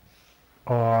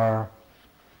are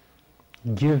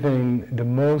given the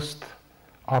most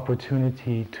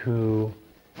opportunity to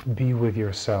be with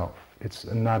yourself. It's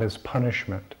not as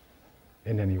punishment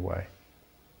in any way.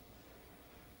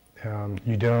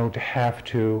 You don't have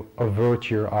to avert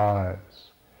your eyes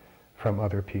from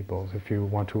other people. If you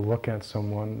want to look at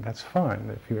someone, that's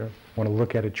fine. If you want to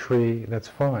look at a tree, that's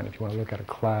fine. If you want to look at a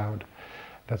cloud,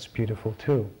 that's beautiful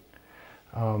too.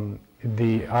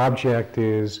 The object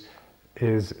is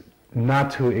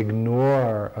not to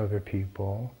ignore other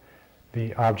people.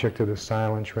 The object of the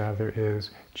silence, rather, is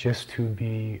just to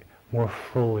be more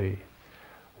fully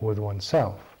with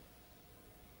oneself.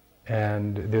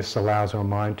 And this allows our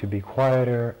mind to be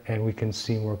quieter, and we can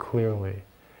see more clearly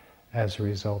as a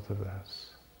result of this.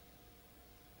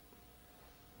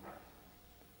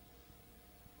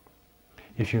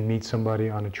 If you meet somebody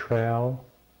on a trail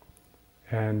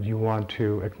and you want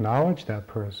to acknowledge that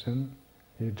person,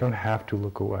 you don't have to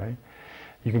look away.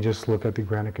 You can just look at the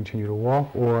ground and continue to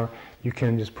walk, or you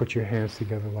can just put your hands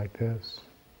together like this.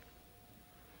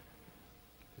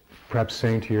 Perhaps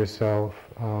saying to yourself,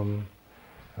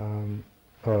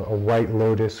 a white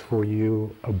lotus for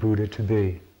you, a Buddha to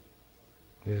be.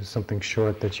 This is something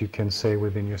short that you can say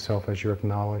within yourself as you're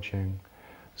acknowledging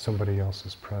somebody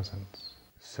else's presence.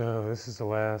 So this is the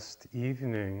last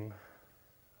evening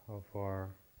of our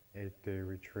 8-day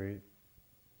retreat.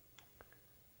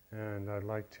 And I'd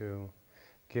like to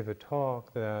give a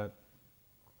talk that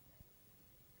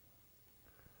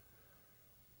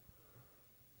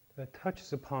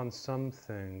touches upon some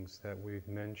things that we've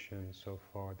mentioned so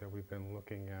far, that we've been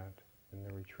looking at in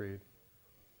the retreat.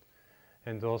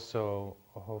 And also,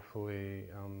 hopefully,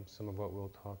 some of what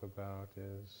we'll talk about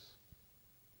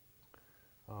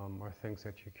are things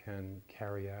that you can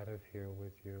carry out of here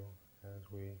with you as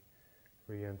we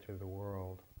re-enter the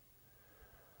world,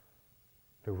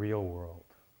 the real world.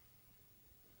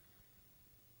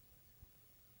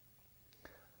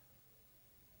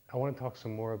 I want to talk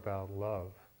some more about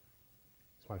love.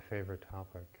 It's my favorite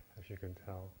topic, as you can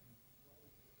tell.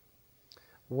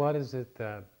 What is it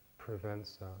that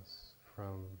prevents us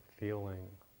from feeling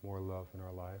more love in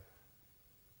our life?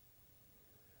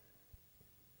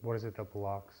 What is it that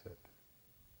blocks it?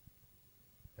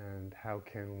 And how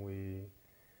can we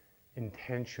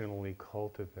intentionally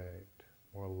cultivate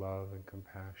more love and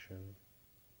compassion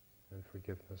and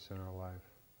forgiveness in our life?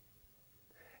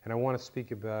 And I want to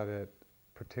speak about it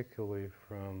particularly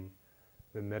from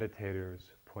the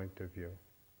meditator's point of view.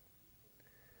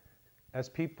 As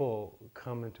people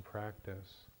come into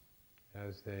practice,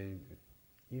 as they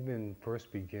even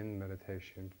first begin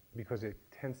meditation, because it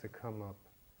tends to come up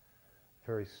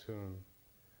very soon,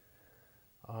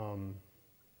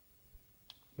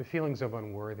 the feelings of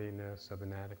unworthiness, of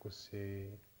inadequacy,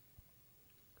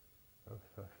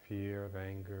 of fear, of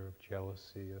anger, of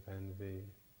jealousy, of envy,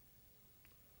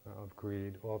 of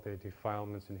greed, all the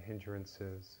defilements and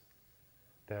hindrances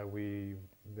that we've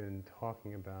been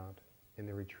talking about in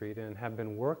the retreat and have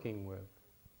been working with,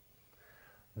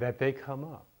 that they come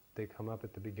up. They come up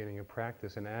at the beginning of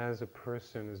practice. And as a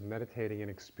person is meditating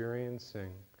and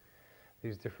experiencing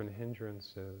these different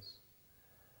hindrances,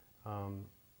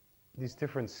 these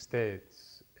different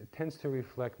states, it tends to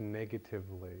reflect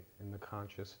negatively in the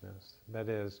consciousness. That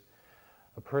is,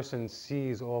 a person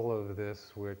sees all of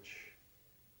this which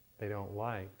they don't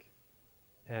like,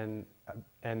 and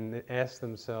ask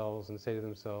themselves and say to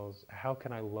themselves, how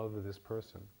can I love this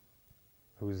person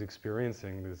who's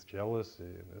experiencing this jealousy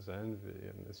and this envy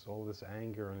and all this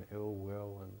anger and ill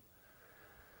will, and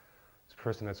this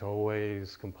person that's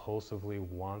always compulsively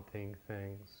wanting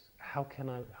things? How can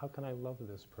I love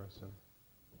this person?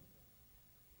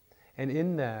 And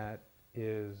in that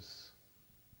is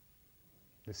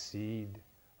the seed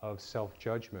of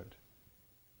self-judgment,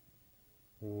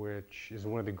 which is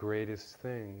one of the greatest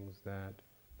things that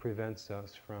prevents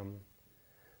us from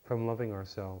loving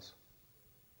ourselves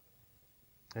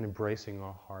and embracing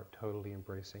our heart, totally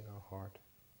embracing our heart.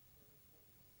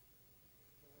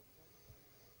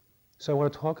 So I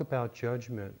want to talk about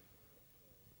judgment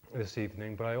this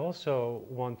evening, but I also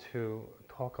want to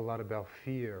talk a lot about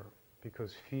fear,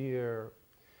 because fear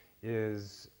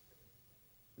is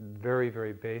very,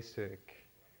 very basic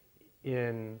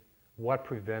in what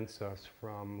prevents us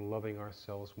from loving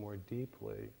ourselves more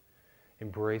deeply,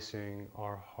 embracing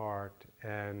our heart,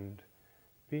 and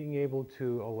being able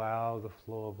to allow the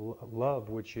flow of love,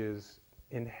 which is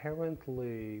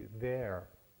inherently there.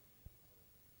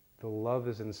 The love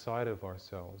is inside of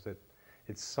ourselves.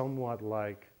 It's somewhat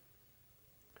like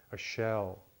a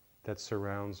shell that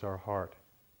surrounds our heart.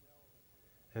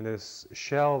 And this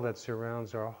shell that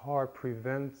surrounds our heart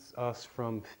prevents us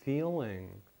from feeling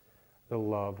the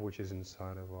love which is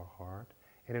inside of our heart.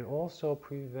 And it also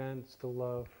prevents the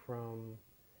love from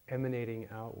emanating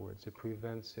outwards. It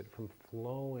prevents it from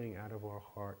flowing out of our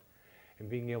heart and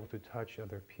being able to touch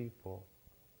other people.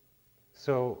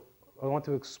 So I want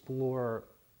to explore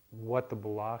what the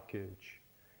blockage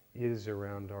is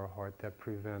around our heart that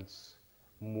prevents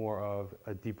more of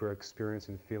a deeper experience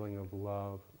and feeling of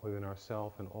love within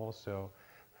ourselves, and also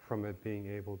from it being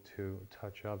able to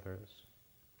touch others.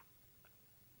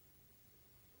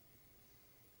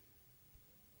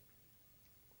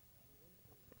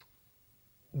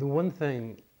 The one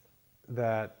thing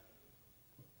that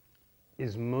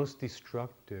is most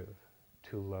destructive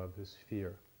to love is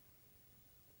fear.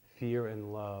 Fear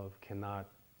and love cannot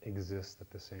exist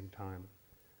at the same time.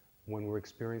 When we're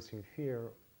experiencing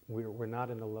fear, we're not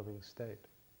in a loving state.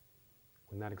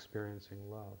 We're not experiencing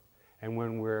love. And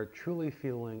when we're truly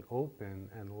feeling open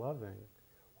and loving,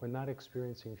 we're not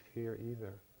experiencing fear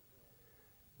either.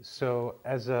 So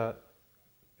as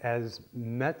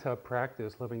metta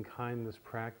practice, loving kindness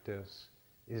practice,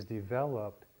 is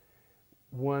developed,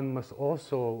 one must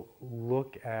also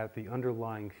look at the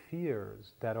underlying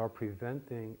fears that are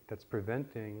preventing that's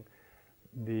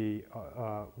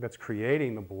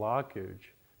creating the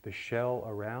blockage, the shell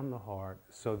around the heart,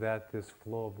 so that this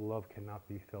flow of love cannot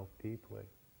be felt deeply.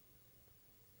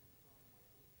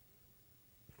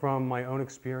 From my own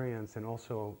experience and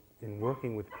also in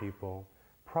working with people,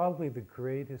 probably the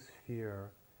greatest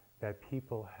fear that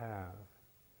people have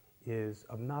is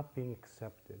of not being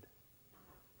accepted,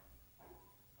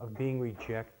 of being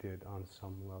rejected on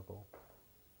some level.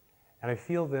 And I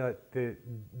feel that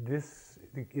this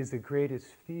is the greatest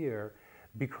fear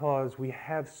because we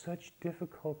have such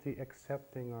difficulty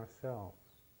accepting ourselves.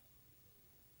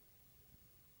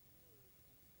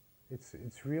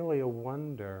 It's really a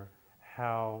wonder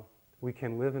how we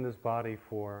can live in this body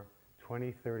for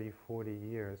 20, 30, 40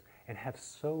 years and have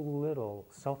so little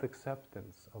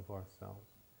self-acceptance of ourselves.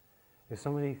 There's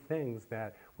so many things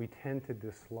that we tend to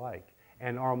dislike.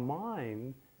 And our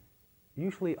mind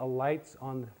usually alights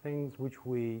on the things which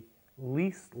we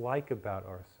least like about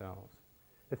ourselves.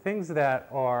 The things that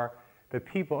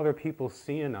other people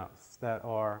see in us, that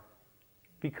are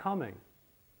becoming.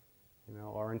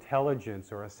 Our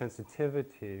intelligence or our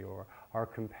sensitivity or our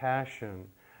compassion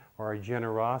or our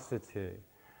generosity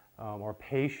or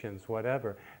patience,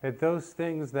 whatever. That those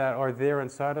things that are there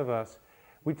inside of us,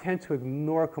 we tend to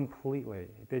ignore completely.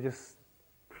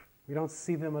 We don't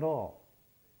see them at all.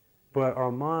 But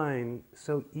our mind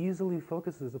so easily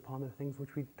focuses upon the things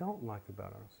which we don't like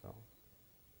about ourselves.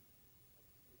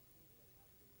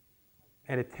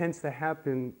 And it tends to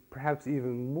happen perhaps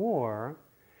even more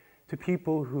to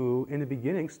people who, in the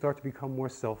beginning, start to become more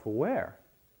self-aware.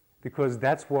 Because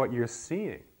that's what you're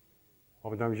seeing.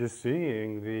 Oftentimes you're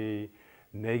seeing the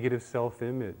negative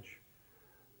self-image,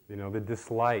 the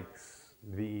dislikes,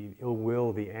 the ill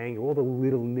will, the anger, all the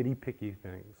little nitty-picky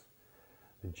things,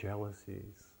 the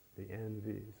jealousies, the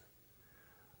envies.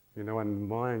 And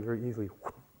mind very easily,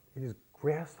 it just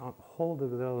grasps on hold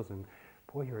of those and,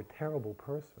 boy, you're a terrible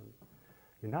person.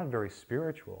 You're not very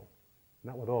spiritual,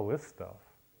 not with all this stuff.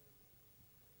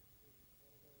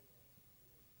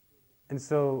 And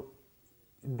so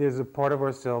there's a part of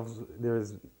ourselves,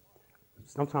 there's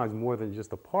sometimes more than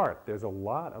just a part, there's a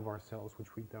lot of ourselves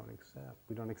which we don't accept.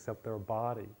 We don't accept our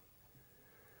body,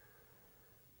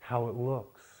 how it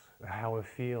looks, how it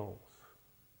feels.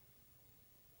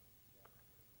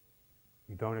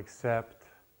 We don't accept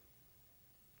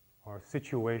our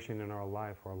situation in our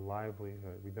life, our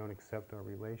livelihood. We don't accept our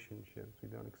relationships. We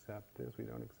don't accept this, we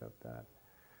don't accept that.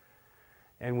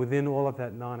 And within all of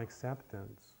that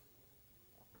non-acceptance,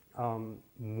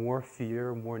 more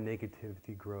fear, more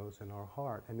negativity grows in our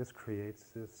heart. And this creates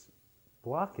this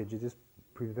blockage. It just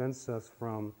prevents us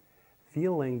from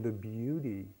feeling the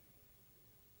beauty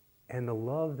and the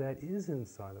love that is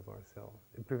inside of ourselves.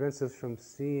 It prevents us from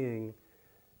seeing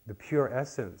the pure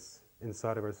essence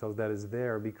inside of ourselves that is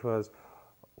there because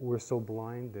we're so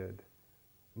blinded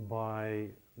by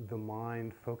the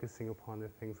mind focusing upon the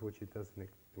things which it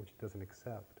doesn't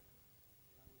accept.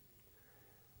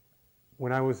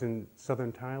 When I was in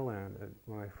southern Thailand,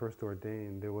 when I first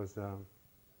ordained, there was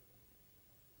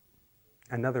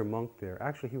another monk there.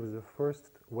 Actually, he was the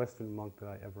first Western monk that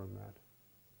I ever met.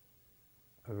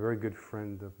 A very good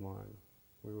friend of mine.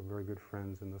 We were very good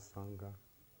friends in the Sangha.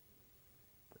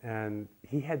 And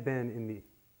he had been in the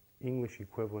English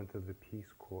equivalent of the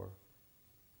Peace Corps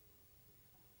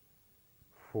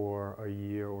for a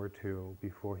year or two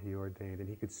before he ordained, and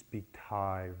he could speak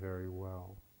Thai very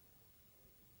well.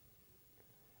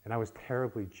 And I was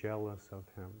terribly jealous of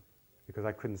him because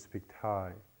I couldn't speak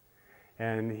Thai.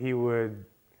 And he would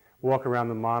walk around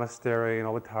the monastery and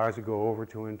all the Thais would go over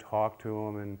to him and talk to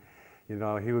him, and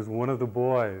he was one of the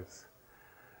boys.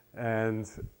 And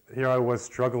here I was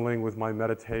struggling with my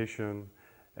meditation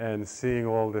and seeing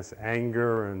all this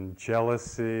anger and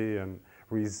jealousy and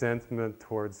resentment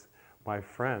towards my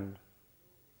friend.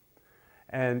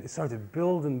 And it started to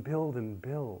build and build and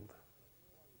build.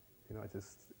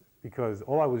 Because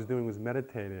all I was doing was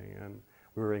meditating and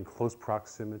we were in close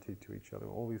proximity to each other.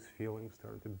 All these feelings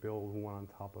started to build one on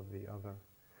top of the other.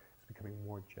 It's becoming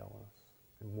more jealous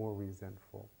and more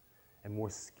resentful and more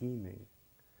scheming.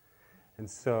 And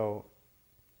so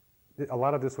a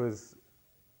lot of this was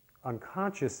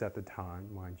unconscious at the time,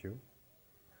 mind you.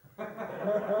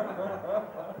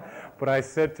 But I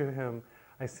said to him,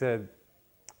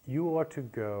 you ought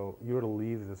to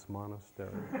leave this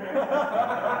monastery.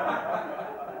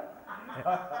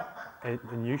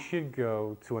 and you should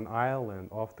go to an island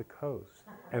off the coast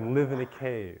and live in a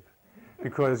cave.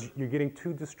 because you're getting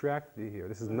too distracted here.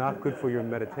 This is not good for your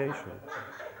meditation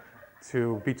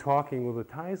to be talking with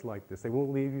the Thais like this. They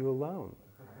won't leave you alone.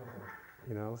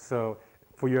 So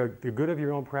for the good of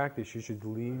your own practice, you should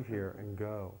leave here and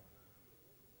go.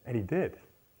 And he did.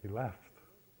 He left.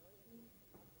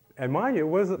 And mind you, it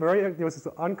was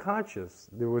unconscious.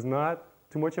 There was not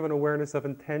too much of an awareness of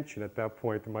intention at that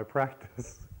point in my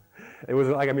practice. It was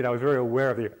like, I was very aware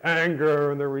of the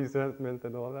anger and the resentment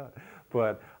and all that,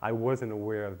 but I wasn't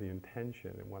aware of the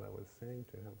intention in what I was saying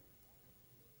to him.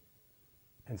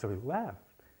 And so he left.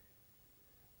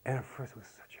 And at first it was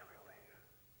such a relief.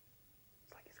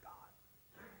 It's like he's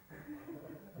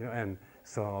gone. And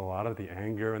so a lot of the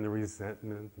anger and the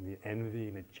resentment and the envy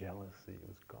and the jealousy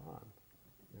was gone.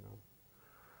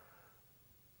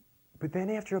 But then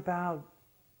after about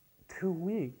 2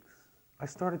 weeks, I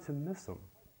started to miss him.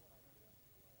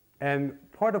 And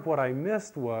part of what I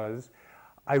missed was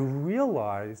I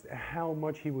realized how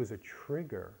much he was a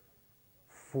trigger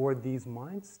for these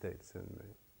mind states in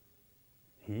me.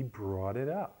 He brought it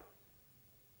up.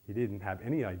 He didn't have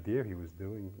any idea he was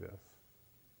doing this.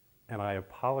 And I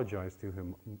apologized to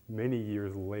him many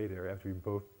years later after we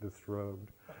both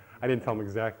disrobed. I didn't tell him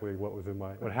exactly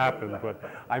what happened, but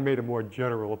I made a more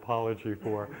general apology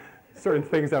for certain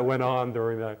things that went on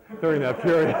during that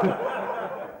period.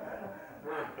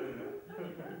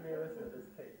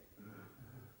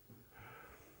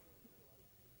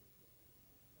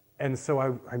 And so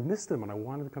I missed him, and I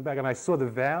wanted to come back. And I saw the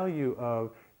value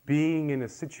of being in a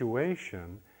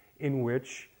situation in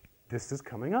which this is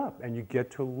coming up, and you get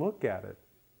to look at it.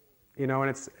 And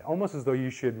it's almost as though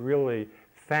you should really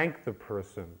thank the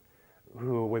person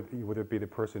who, whether it be the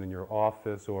person in your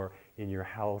office or in your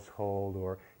household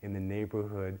or in the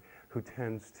neighborhood, who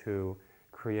tends to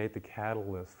create the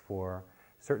catalyst for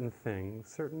certain things,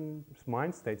 certain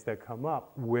mind states that come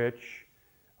up, which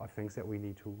are things that we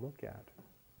need to look at.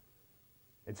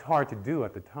 It's hard to do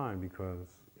at the time because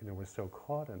we're so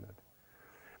caught in it.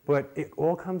 But it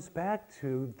all comes back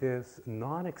to this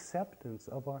non-acceptance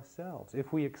of ourselves.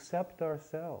 If we accept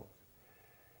ourselves,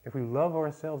 if we love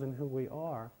ourselves and who we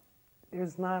are,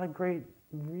 there's not a great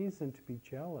reason to be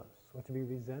jealous or to be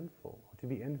resentful or to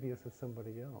be envious of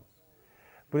somebody else.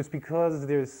 But it's because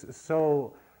there's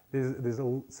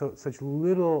such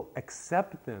little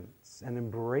acceptance and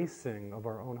embracing of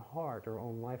our own heart, our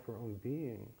own life, our own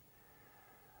being,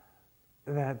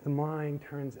 that the mind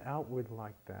turns outward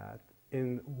like that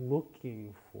in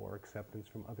looking for acceptance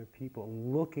from other people,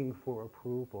 looking for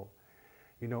approval,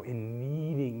 in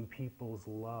needing people's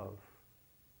love.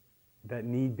 That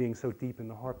need being so deep in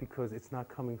the heart because it's not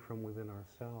coming from within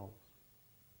ourselves.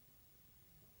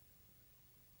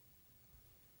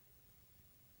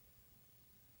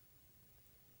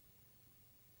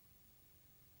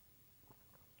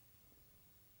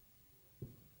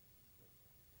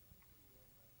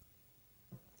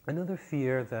 Another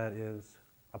fear that is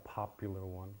a popular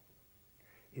one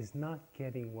is not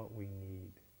getting what we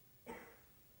need.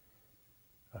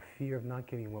 A fear of not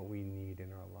getting what we need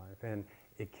in our life. And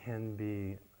it can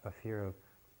be a fear of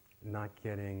not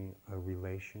getting a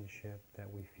relationship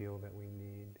that we feel that we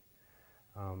need,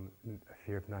 a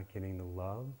fear of not getting the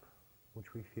love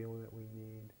which we feel that we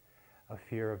need, a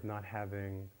fear of not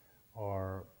having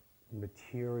our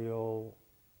material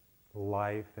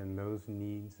life and those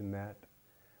needs met.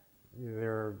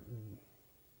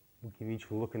 We can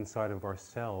each look inside of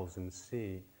ourselves and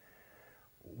see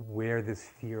where this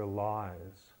fear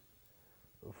lies.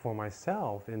 For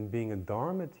myself, in being a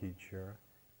Dharma teacher,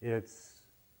 it's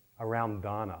around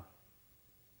dana,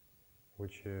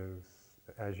 which is,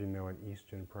 as you know, an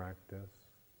Eastern practice,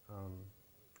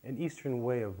 an Eastern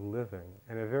way of living,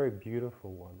 and a very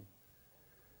beautiful one,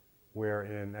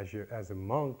 wherein, as a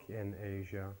monk in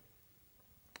Asia,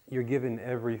 you're given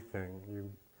everything.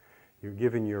 You're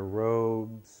given your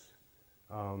robes,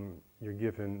 you're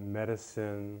given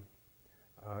medicine,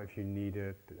 if you need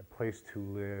it, a place to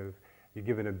live. You're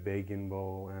given a begging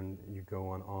bowl, and you go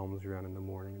on alms round in the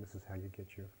morning, and this is how you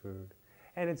get your food.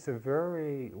 And it's a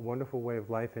very wonderful way of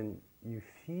life, and you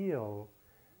feel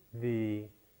the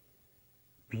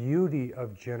beauty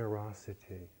of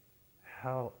generosity,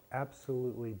 how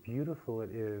absolutely beautiful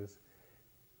it is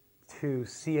to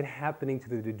see it happening to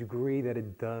the degree that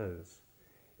it does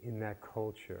in that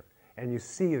culture. And you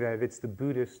see that it's the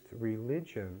Buddhist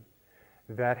religion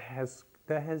that has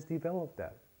developed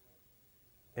that.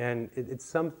 And it's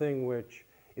something which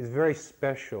is very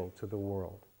special to the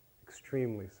world,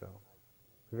 extremely so.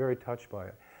 Very touched by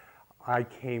it. I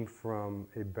came from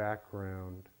a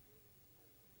background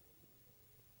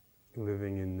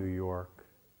living in New York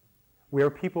where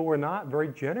people were not very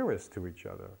generous to each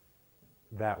other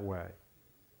that way.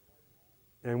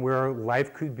 and where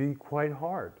life could be quite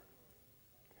hard.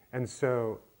 And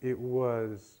so it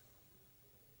was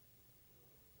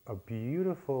a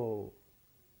beautiful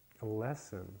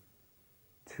lesson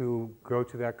to go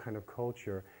to that kind of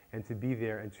culture and to be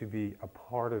there and to be a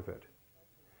part of it.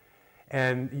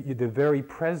 And the very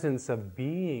presence of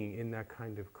being in that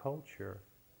kind of culture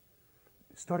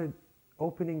started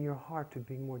opening your heart to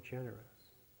being more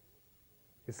generous.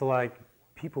 It's like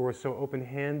people were so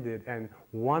open-handed and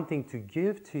wanting to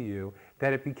give to you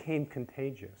that it became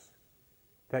contagious,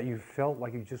 that you felt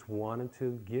like you just wanted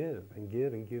to give and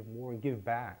give and give more and give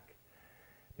back.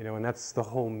 You know, and that's the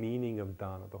whole meaning of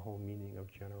dana, the whole meaning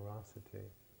of generosity.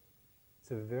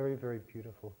 It's a very, very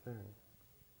beautiful thing.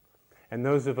 And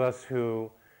those of us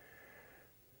who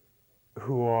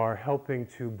are helping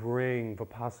to bring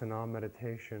Vipassana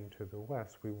meditation to the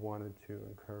West, we wanted to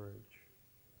encourage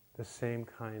the same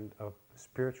kind of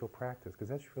spiritual practice, because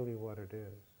that's really what it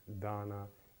is. Dana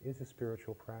is a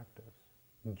spiritual practice.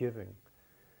 Giving.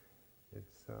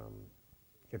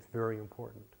 It's very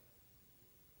important.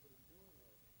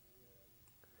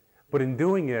 But in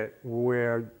doing it,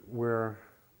 we're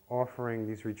offering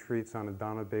these retreats on a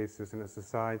dana basis in a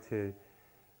society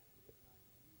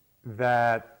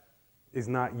that is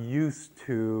not used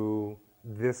to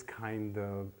this kind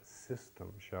of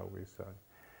system, shall we say.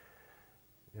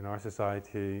 In our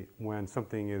society, when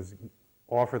something is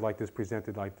offered like this,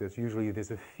 presented like this, usually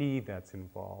there's a fee that's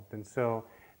involved. And so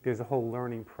there's a whole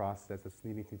learning process that's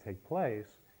needing to take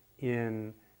place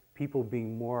in people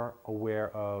being more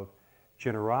aware of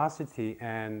generosity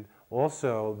and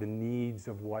also the needs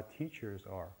of what teachers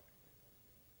are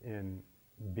in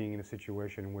being in a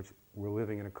situation in which we're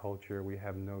living in a culture, we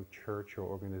have no church or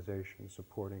organization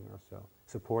supporting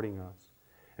us.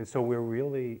 And so we're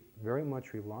really very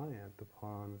much reliant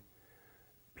upon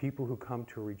people who come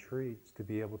to retreats to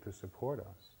be able to support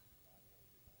us.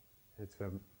 It's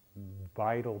a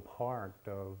vital part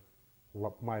of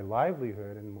my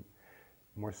livelihood, and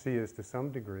Marcia's to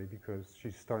some degree, because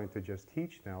she's starting to just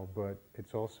teach now, but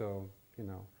it's also,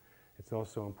 it's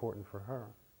also important for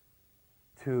her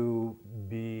to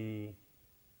be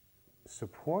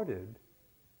supported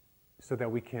so that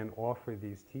we can offer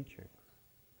these teachings.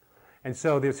 And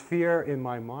so there's fear in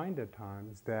my mind at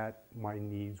times that my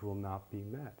needs will not be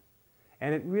met.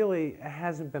 And it really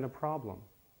hasn't been a problem.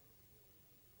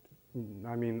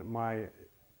 I mean,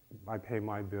 I pay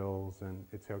my bills and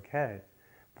it's okay.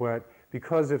 But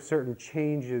because of certain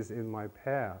changes in my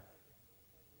path,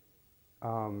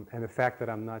 and the fact that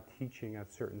I'm not teaching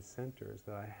at certain centers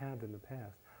that I have in the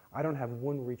past, I don't have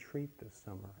one retreat this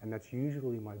summer, and that's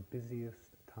usually my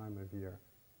busiest time of year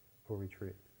for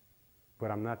retreats. But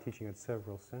I'm not teaching at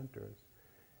several centers,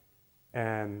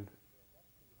 and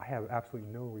I have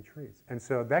absolutely no retreats. And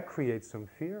so that creates some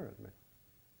fear in me,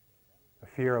 a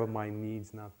fear of my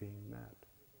needs not being met.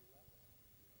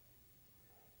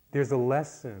 There's a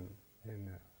lesson in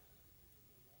this.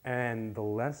 And the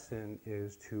lesson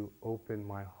is to open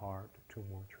my heart to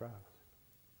more trust.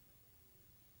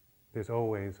 There's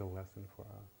always a lesson for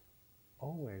us.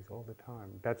 Always, all the time.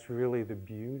 That's really the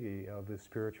beauty of the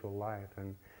spiritual life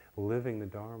and living the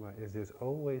Dharma, is there's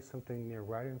always something there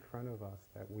right in front of us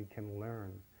that we can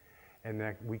learn and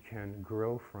that we can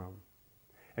grow from.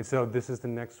 And so this is the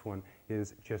next one,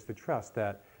 is just the trust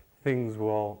that things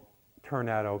will turn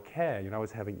out okay. I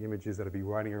was having images that I'd be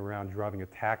riding around driving a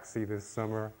taxi this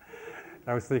summer.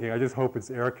 I was thinking, I just hope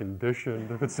it's air conditioned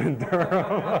if it's in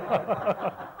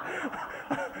Durham.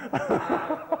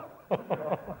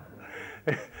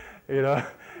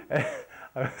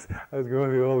 I was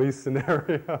going through all these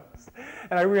scenarios,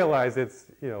 and I realized it's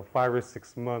 5 or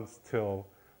 6 months till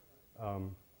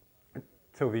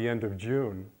the end of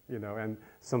June, and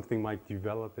something might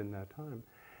develop in that time.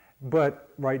 But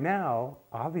right now,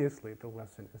 obviously, the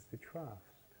lesson is to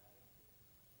trust.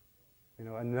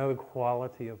 Another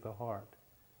quality of the heart.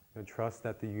 Trust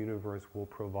that the universe will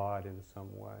provide in some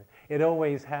way. It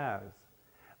always has.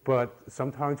 But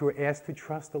sometimes we're asked to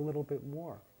trust a little bit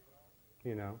more.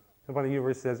 Somebody in the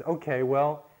universe says, okay,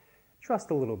 well,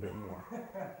 trust a little bit more.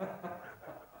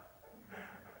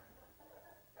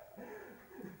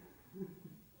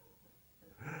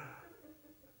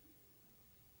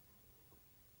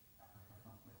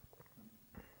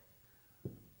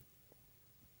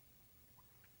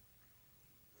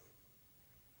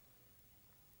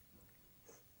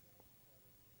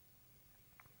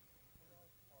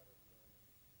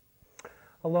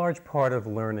 A large part of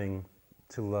learning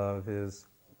to love is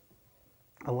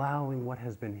allowing what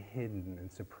has been hidden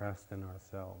and suppressed in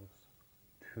ourselves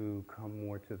to come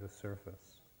more to the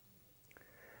surface.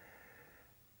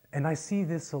 And I see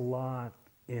this a lot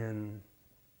in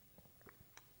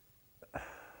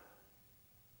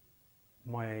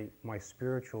my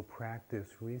spiritual practice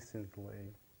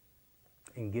recently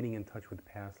in getting in touch with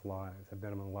past lives. I've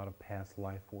done a lot of past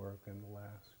life work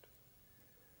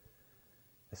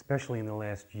especially in the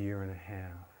last year and a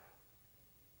half.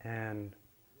 And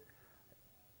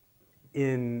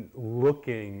in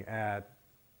looking at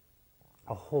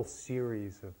a whole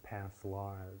series of past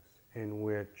lives in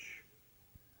which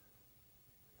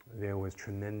there was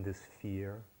tremendous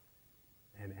fear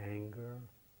and anger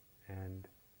and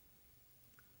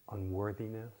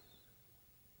unworthiness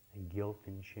and guilt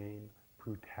and shame,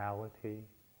 brutality,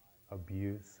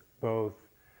 abuse, both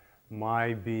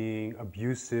my being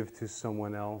abusive to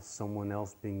someone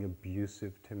else being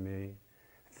abusive to me,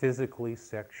 physically,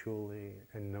 sexually,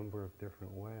 a number of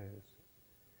different ways.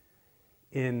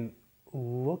 In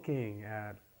looking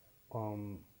at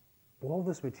all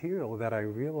this material that I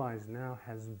realize now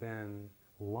has been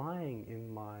lying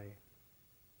in my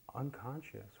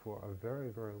unconscious for a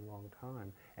very, very long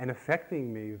time and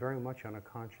affecting me very much on a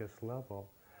conscious level,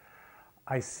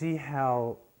 I see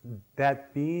how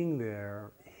that being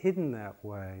there, hidden that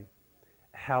way,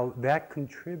 how that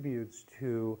contributes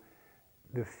to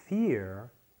the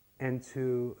fear and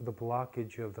to the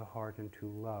blockage of the heart into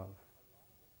love.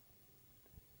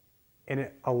 And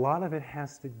a lot of it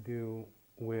has to do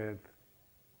with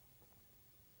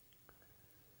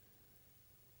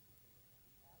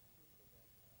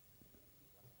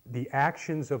the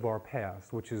actions of our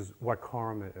past, which is what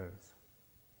karma is.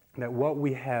 That what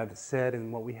we have said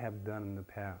and what we have done in the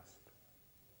past,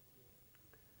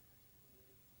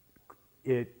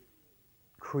 it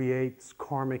creates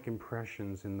karmic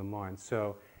impressions in the mind.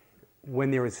 So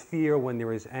when there is fear, when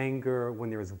there is anger, when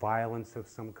there is violence of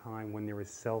some kind, when there is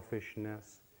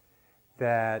selfishness,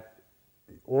 that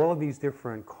all of these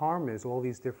different karmas, all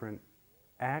these different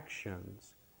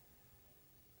actions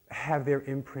have their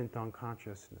imprint on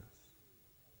consciousness.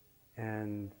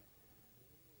 And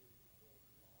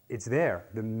it's there.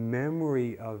 The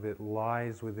memory of it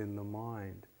lies within the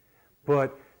mind.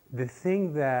 But the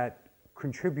thing that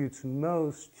contributes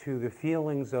most to the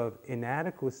feelings of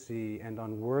inadequacy and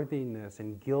unworthiness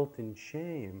and guilt and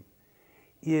shame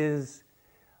is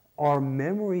our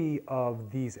memory of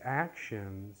these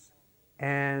actions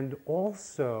and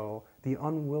also the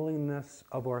unwillingness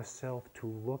of ourselves to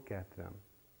look at them,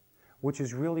 which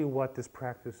is really what this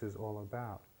practice is all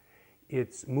about.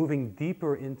 It's moving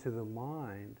deeper into the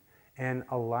mind and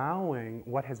allowing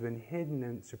what has been hidden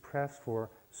and suppressed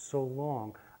for so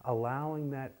long, allowing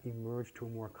that emerge to a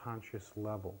more conscious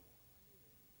level.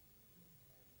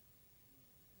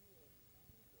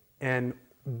 And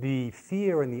the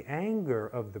fear and the anger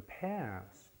of the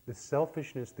past, the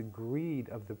selfishness, the greed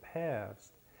of the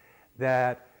past,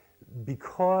 that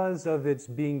because of its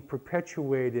being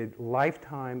perpetuated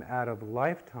lifetime out of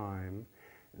lifetime,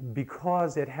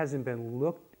 because it hasn't been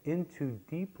looked into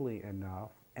deeply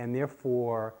enough, and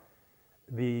therefore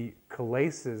the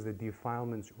kilesas, the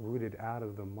defilements rooted out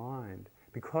of the mind,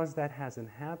 because that hasn't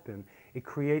happened, it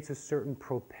creates a certain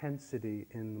propensity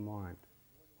in the mind.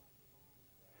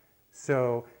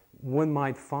 So one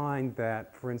might find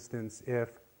that, for instance, if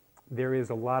there is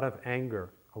a lot of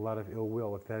anger, a lot of ill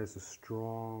will, if that is a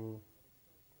strong,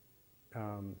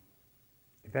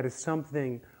 if that is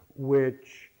something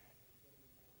which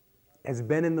has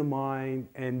been in the mind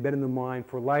and been in the mind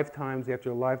for lifetimes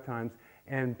after lifetimes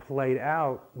and played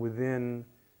out within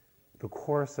the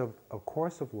course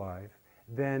of life,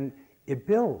 then it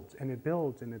builds and it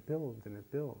builds and it builds and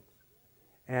it builds.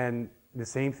 And the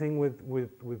same thing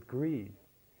with greed.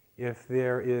 If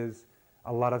there is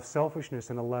a lot of selfishness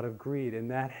and a lot of greed,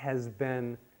 and that has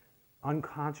been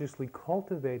unconsciously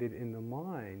cultivated in the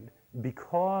mind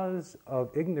because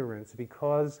of ignorance,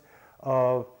 because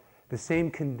of the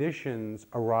same conditions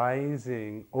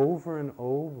arising over and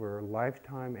over,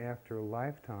 lifetime after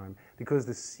lifetime, because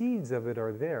the seeds of it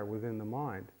are there within the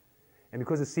mind. And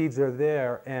because the seeds are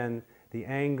there and the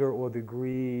anger or the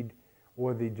greed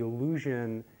or the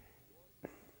delusion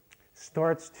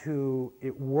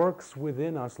it works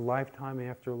within us lifetime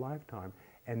after lifetime.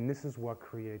 And this is what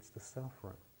creates the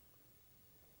suffering.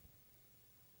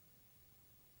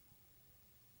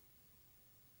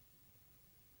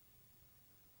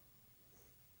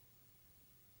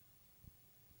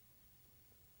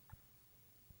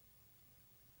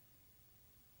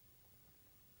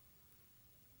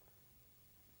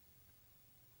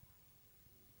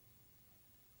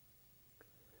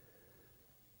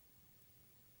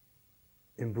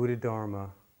 In Buddha Dharma,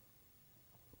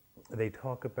 they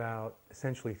talk about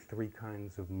essentially three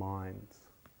kinds of minds,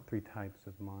 three types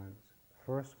of minds.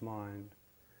 First mind,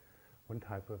 one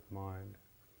type of mind,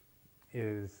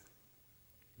 is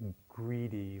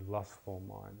greedy, lustful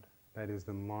mind. That is,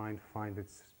 the mind find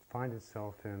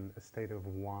itself in a state of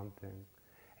wanting,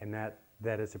 and that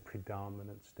is a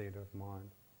predominant state of mind.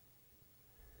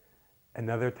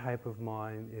 Another type of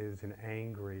mind is an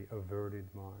angry, averted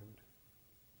mind,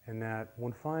 and that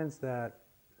one finds that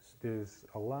there's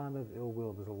a lot of ill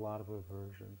will, there's a lot of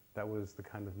aversion. That was the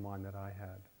kind of mind that I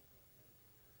had.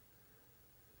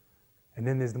 And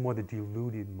then there's the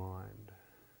deluded mind,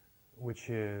 which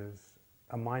is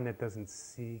a mind that doesn't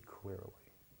see clearly,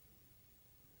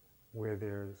 where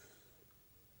there's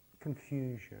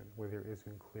confusion, where there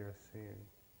isn't clear seeing.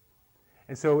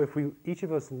 And so if each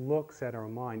of us looks at our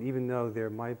mind, even though there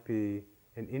might be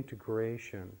an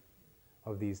integration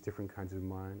of these different kinds of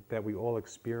mind, that we all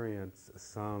experience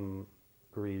some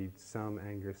greed, some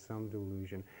anger, some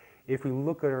delusion. If we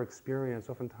look at our experience,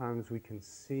 oftentimes we can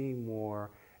see more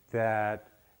that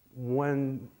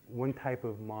one type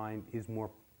of mind is more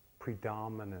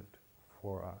predominant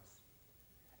for us.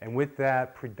 And with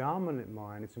that predominant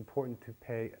mind, it's important to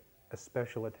pay a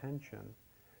special attention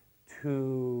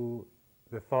to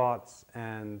the thoughts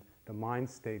and the mind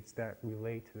states that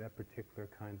relate to that particular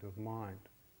kind of mind.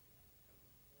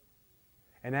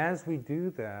 And as we do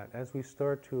that, as we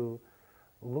start to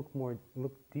look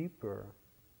deeper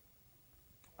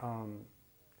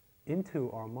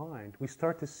into our mind, we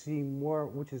start to see more,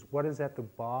 which is what is at the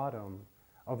bottom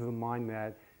of the mind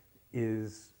that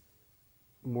is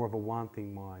more of a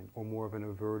wanting mind, or more of an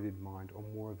averted mind, or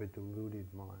more of a deluded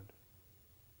mind.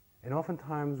 And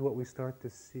oftentimes what we start to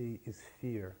see is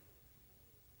fear,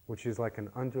 which is like an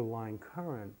underlying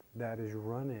current that is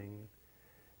running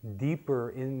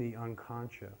deeper in the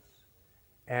unconscious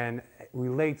and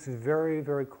relates very,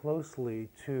 very closely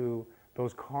to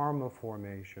those karma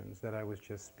formations that I was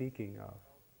just speaking of.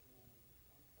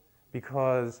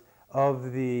 Because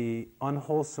of the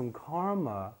unwholesome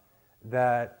karma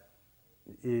that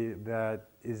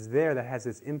is there, that has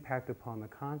its impact upon the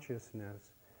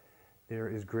consciousness, there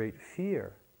is great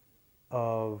fear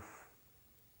of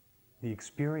the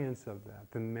experience of that,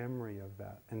 the memory of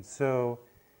that. And so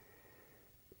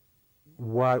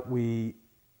what we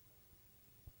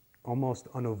almost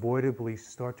unavoidably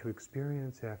start to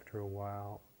experience after a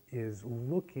while is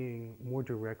looking more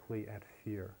directly at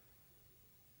fear.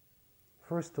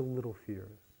 First, the little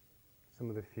fears, some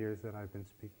of the fears that I've been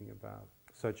speaking about,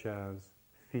 such as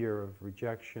fear of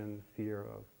rejection, fear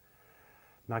of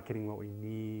not getting what we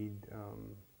need,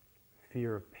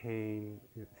 fear of pain,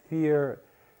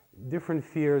 different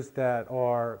fears that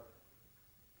are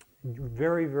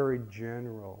very, very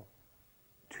general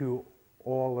to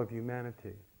all of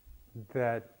humanity.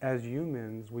 That as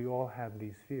humans, we all have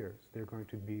these fears. They're going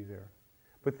to be there.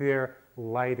 But they're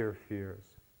lighter fears.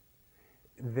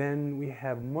 Then we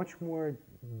have much more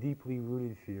deeply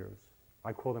rooted fears.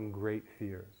 I call them great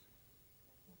fears.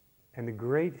 And the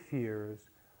great fears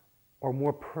are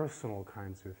more personal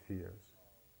kinds of fears.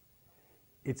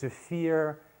 It's a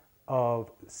fear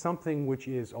of something which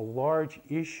is a large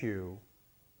issue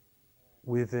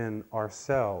within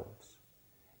ourselves.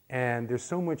 And there's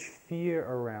so much fear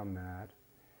around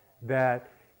that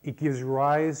it gives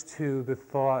rise to the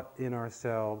thought in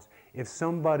ourselves, if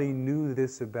somebody knew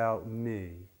this about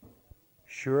me,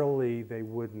 surely they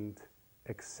wouldn't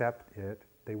accept it,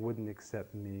 they wouldn't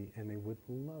accept me, and they wouldn't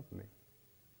love me.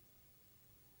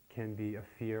 Can be a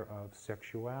fear of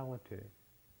sexuality.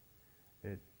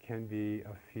 It can be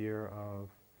a fear of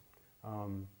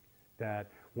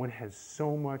that one has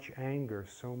so much anger,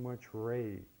 so much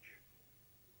rage,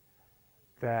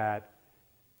 that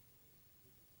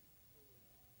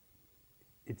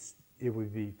it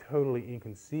would be totally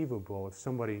inconceivable if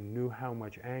somebody knew how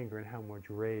much anger and how much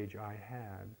rage I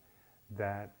had,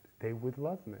 that they would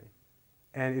love me.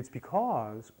 And it's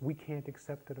because we can't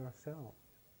accept it ourselves.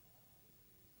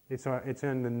 It's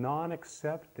in the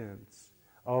non-acceptance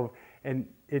of, and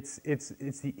it's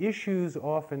the issues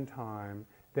oftentimes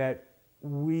that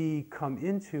we come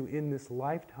into in this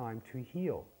lifetime to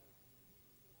heal.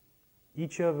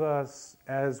 Each of us,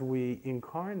 as we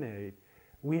incarnate,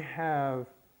 we have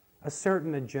a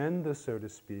certain agenda, so to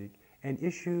speak, and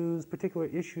issues, particular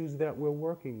issues that we're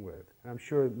working with. And I'm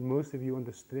sure most of you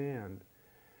understand,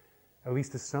 at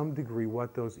least to some degree,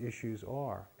 what those issues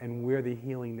are and where the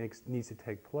healing needs to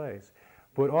take place.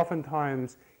 But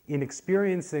oftentimes, in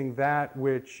experiencing that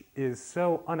which is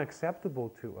so unacceptable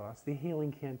to us, the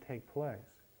healing can't take place.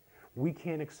 We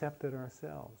can't accept it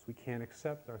ourselves. We can't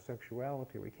accept our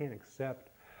sexuality. We can't accept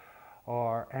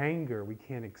our anger. We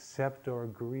can't accept our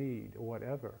greed or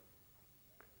whatever.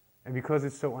 And because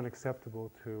it's so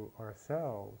unacceptable to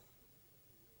ourselves,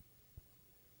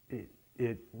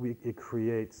 it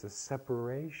creates a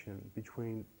separation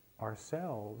between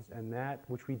ourselves and that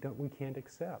which we can't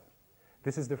accept.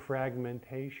 This is the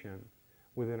fragmentation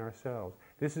within ourselves.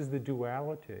 This is the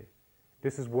duality.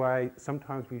 This is why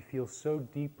sometimes we feel so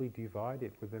deeply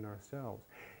divided within ourselves,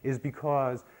 is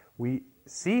because we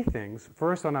see things,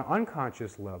 first on an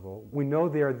unconscious level, we know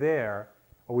they're there,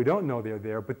 or we don't know they're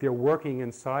there, but they're working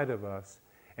inside of us,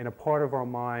 and a part of our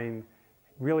mind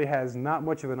really has not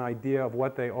much of an idea of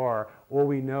what they are. All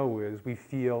we know is we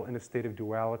feel in a state of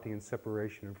duality and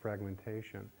separation and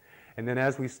fragmentation. And then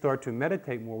as we start to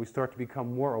meditate more, we start to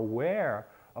become more aware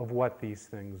of what these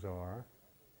things are,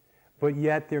 but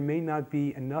yet there may not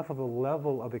be enough of a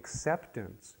level of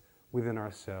acceptance within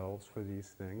ourselves for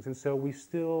these things, and so we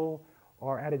still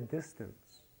are at a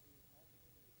distance.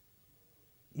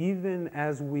 Even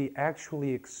as we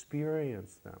actually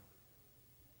experience them,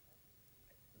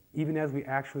 even as we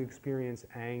actually experience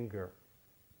anger,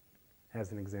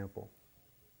 as an example.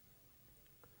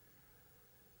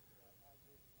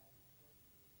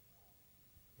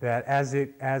 That as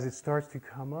it starts to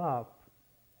come up,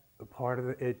 a part of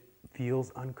it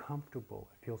feels uncomfortable,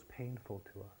 it feels painful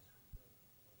to us.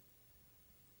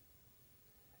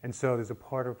 And so there's a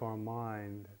part of our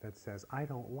mind that says, I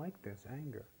don't like this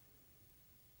anger.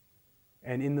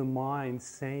 And in the mind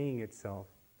saying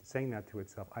that to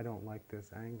itself, I don't like this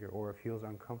anger, or it feels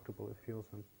uncomfortable, it feels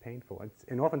painful.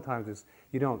 And oftentimes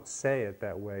you don't say it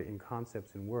that way in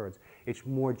concepts and words. It's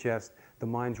more just the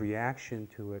mind's reaction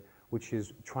to it, which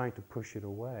is trying to push it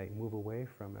away, move away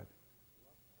from it.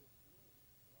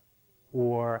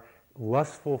 Or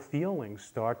lustful feelings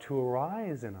start to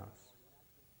arise in us.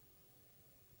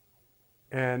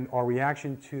 And our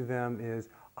reaction to them is,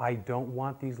 I don't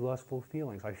want these lustful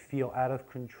feelings. I feel out of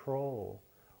control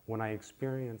when I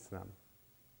experience them.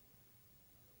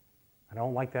 I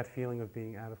don't like that feeling of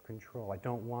being out of control. I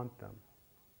don't want them.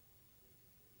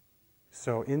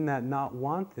 So in that not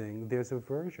wanting, there's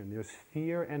aversion. There's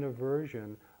fear and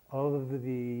aversion of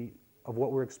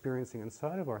what we're experiencing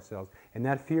inside of ourselves. And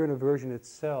that fear and aversion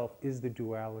itself is the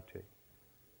duality.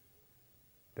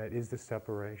 That is the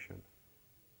separation.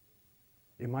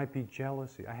 It might be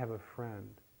jealousy. I have a friend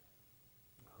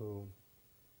who,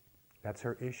 that's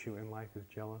her issue in life, is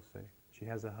jealousy. She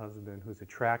has a husband who's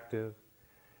attractive,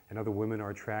 and other women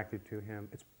are attracted to him.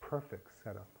 It's perfect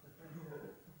setup.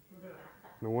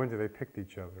 No wonder they picked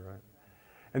each other, right?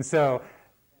 And so,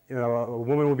 a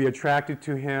woman will be attracted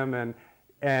to him,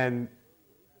 and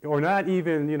or not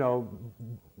even,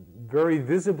 very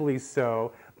visibly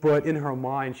so, but in her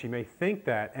mind she may think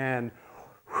that, and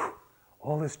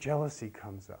all this jealousy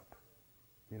comes up.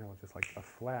 Just like a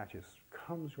flash, just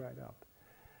comes right up.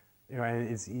 And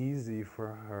it's easy for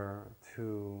her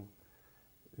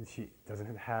she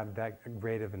doesn't have that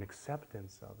great of an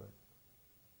acceptance of it.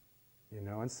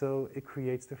 And so it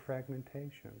creates the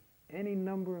fragmentation. Any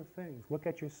number of things. Look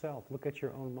at yourself, look at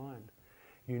your own mind.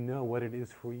 You know what it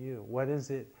is for you. What is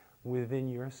it within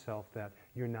yourself that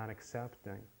you're not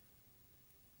accepting?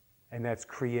 And that's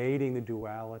creating the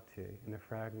duality and the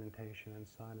fragmentation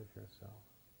inside of yourself.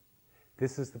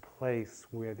 This is the place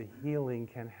where the healing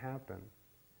can happen.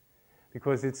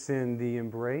 Because it's in the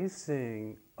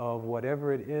embracing of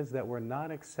whatever it is that we're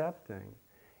not accepting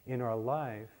in our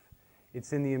life,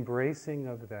 it's in the embracing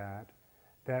of that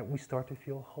we start to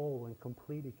feel whole and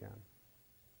complete again.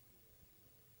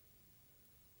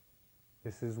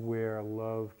 This is where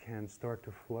love can start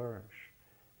to flourish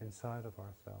inside of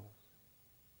ourselves.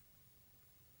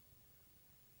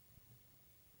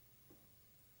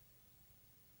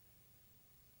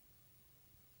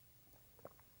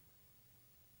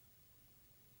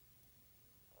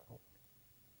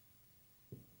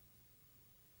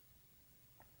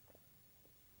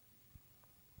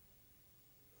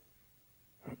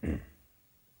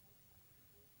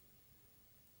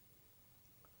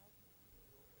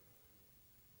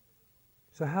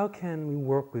 So how can we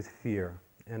work with fear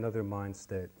and other mind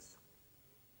states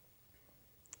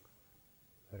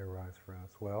that arise for us?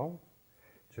 Well,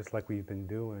 just like we've been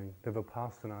doing, the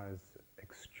Vipassana is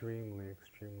extremely,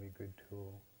 extremely good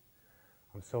tool.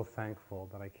 I'm so thankful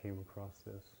that I came across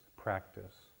this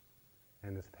practice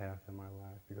and this path in my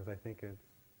life, because I think it's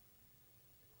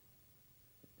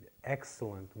an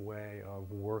excellent way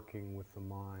of working with the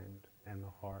mind and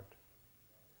the heart.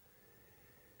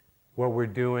 What we're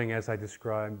doing, as I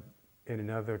described in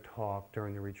another talk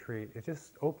during the retreat, is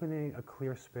just opening a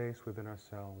clear space within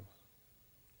ourselves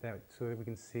so that we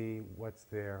can see what's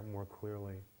there more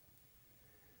clearly.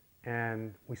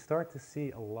 And we start to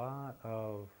see a lot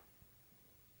of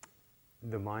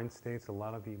the mind states, a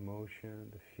lot of the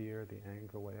emotion, the fear, the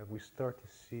anger, whatever. We start to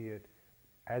see it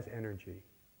as energy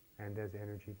and as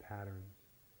energy patterns.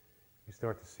 You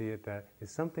start to see it that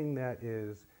it's something that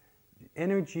is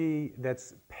energy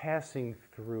that's passing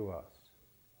through us.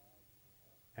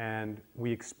 And we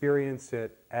experience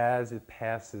it as it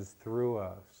passes through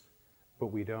us, but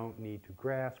we don't need to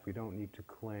grasp, we don't need to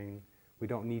cling, we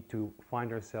don't need to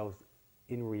find ourselves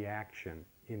in reaction,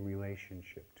 in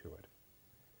relationship to it.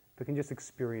 We can just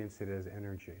experience it as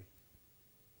energy.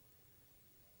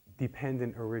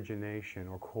 Dependent origination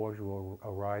or causal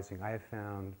arising, I have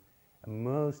found a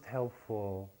most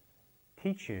helpful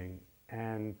teaching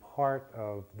and part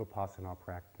of Vipassana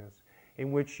practice,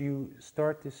 in which you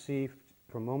start to see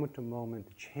from moment to moment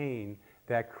the chain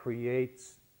that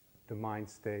creates the mind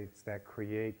states, that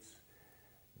creates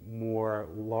more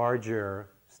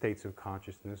larger states of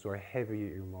consciousness or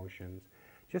heavier emotions,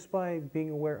 just by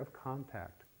being aware of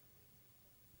contact.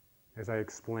 As I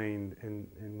explained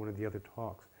in one of the other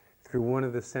talks, through one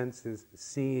of the senses,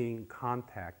 seeing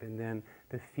contact, and then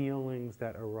the feelings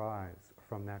that arise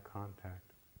from that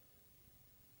contact.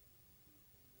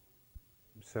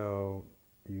 So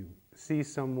you see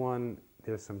someone,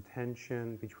 there's some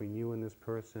tension between you and this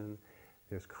person,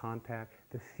 there's contact,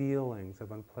 the feelings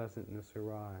of unpleasantness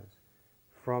arise.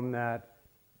 From that,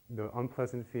 the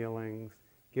unpleasant feelings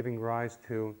giving rise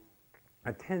to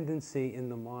a tendency in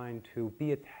the mind to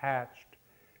be attached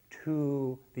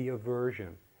to the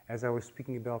aversion. As I was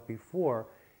speaking about before,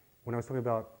 when I was talking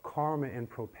about karma and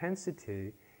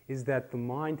propensity, is that the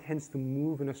mind tends to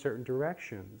move in a certain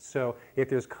direction. So if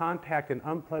there's contact and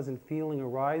unpleasant feeling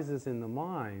arises in the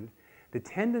mind, the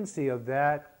tendency of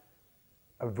that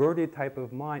averted type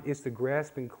of mind is to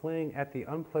grasp and cling at the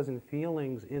unpleasant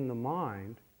feelings in the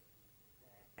mind,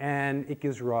 and it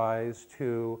gives rise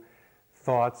to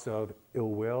thoughts of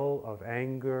ill will, of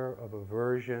anger, of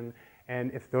aversion,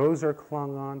 and if those are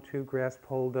clung on to, grasped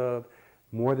hold of,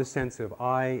 more the sense of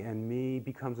I and me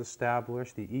becomes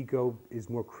established, the ego is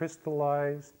more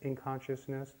crystallized in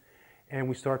consciousness, and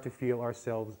we start to feel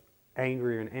ourselves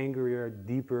angrier and angrier,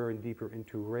 deeper and deeper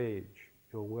into rage,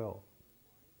 ill will.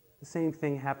 The same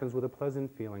thing happens with a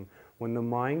pleasant feeling. When the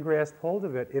mind grasps hold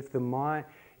of it, if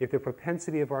the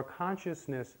propensity of our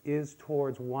consciousness is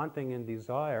towards wanting and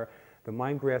desire, the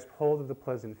mind grasps hold of the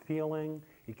pleasant feeling,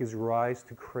 it gives rise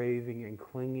to craving and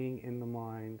clinging in the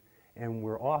mind, and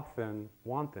we're often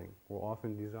wanting, we're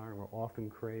often desiring, we're often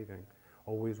craving,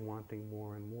 always wanting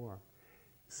more and more.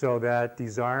 So that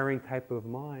desiring type of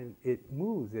mind, it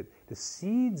moves. The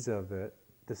seeds of it,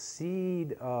 the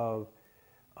seed of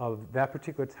that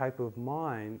particular type of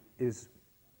mind is,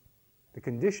 the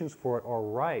conditions for it are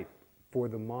ripe for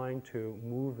the mind to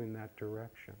move in that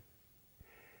direction.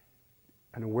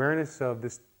 An awareness of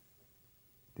this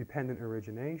dependent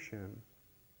origination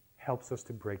helps us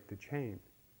to break the chain.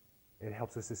 It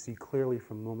helps us to see clearly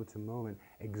from moment to moment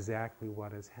exactly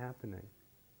what is happening.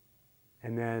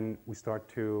 And then we start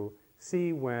to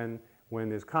see when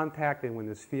there's contact and when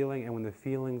there's feeling, and when the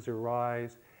feelings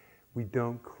arise, we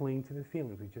don't cling to the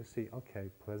feelings. We just see, okay,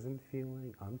 pleasant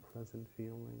feeling, unpleasant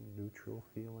feeling, neutral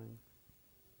feeling.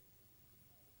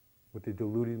 With the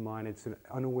deluded mind, it's an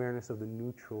unawareness of the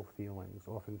neutral feelings,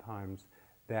 oftentimes,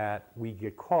 that we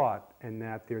get caught, and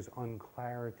that there's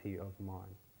unclarity of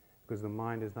mind. Because the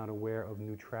mind is not aware of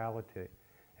neutrality,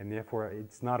 and therefore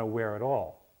it's not aware at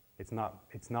all. It's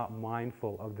not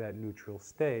mindful of that neutral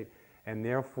state, and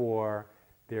therefore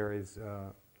there is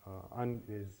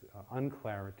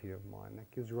unclarity of mind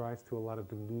that gives rise to a lot of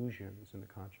delusions in the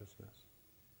consciousness.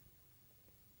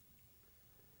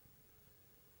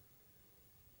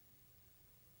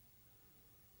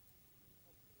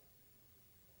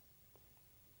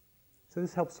 So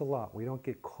this helps a lot. We don't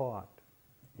get caught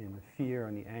in the fear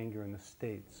and the anger and the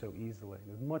state so easily.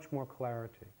 There's much more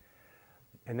clarity.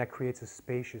 And that creates a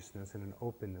spaciousness and an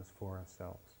openness for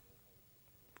ourselves.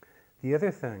 The other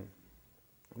thing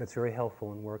that's very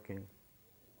helpful in working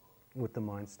with the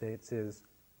mind states is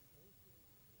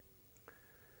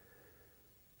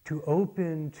to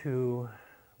open to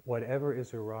whatever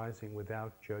is arising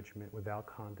without judgment, without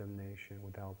condemnation,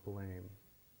 without blame,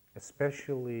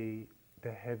 especially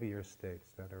the heavier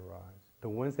states that arise, the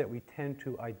ones that we tend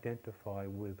to identify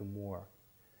with more.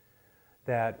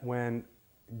 That when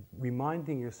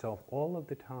reminding yourself all of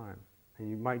the time, and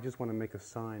you might just want to make a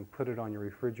sign, put it on your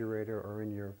refrigerator or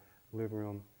in your living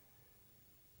room,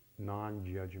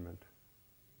 non-judgment.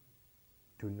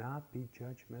 Do not be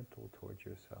judgmental towards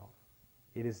yourself.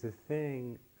 It is the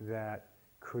thing that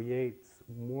creates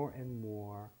more and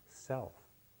more self.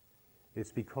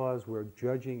 It's because we're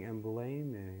judging and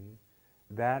blaming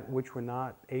that which we're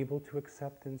not able to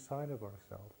accept inside of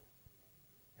ourselves.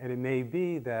 And it may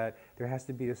be that there has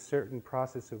to be a certain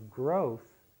process of growth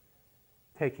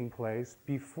taking place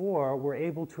before we're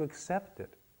able to accept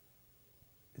it.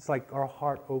 It's like our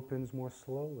heart opens more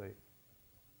slowly.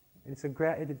 And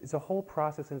it's a whole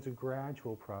process, and it's a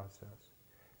gradual process.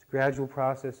 It's a gradual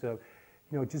process of,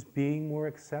 just being more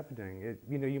accepting.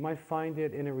 You might find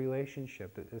it in a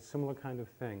relationship, a similar kind of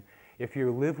thing. If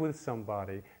you live with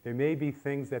somebody, there may be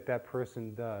things that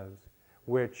person does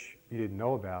which you didn't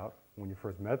know about when you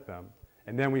first met them.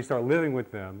 And then when you start living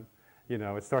with them,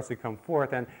 it starts to come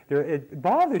forth, and it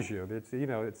bothers you.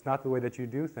 It's not the way that you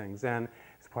do things. And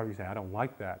it's part of you say, I don't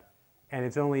like that. And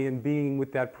it's only in being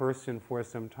with that person for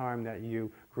some time that you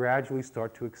gradually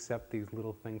start to accept these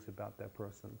little things about that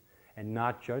person and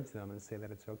not judge them and say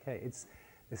that it's okay. It's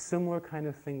a similar kind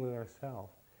of thing with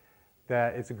ourselves,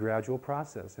 that it's a gradual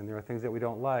process, and there are things that we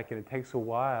don't like, and it takes a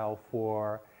while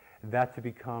for that to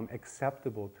become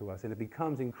acceptable to us. And it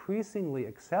becomes increasingly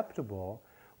acceptable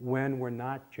when we're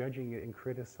not judging it and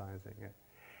criticizing it.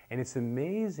 And it's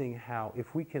amazing how,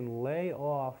 if we can lay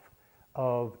off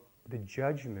of the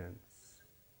judgments,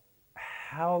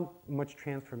 how much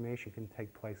transformation can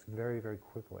take place very, very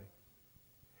quickly.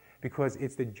 Because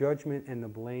it's the judgment and the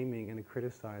blaming and the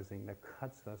criticizing that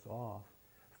cuts us off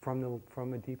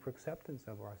from a deeper acceptance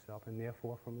of ourselves, and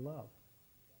therefore from love.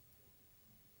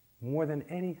 More than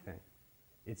anything,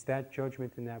 it's that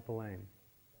judgment and that blame.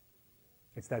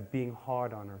 It's that being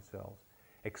hard on ourselves,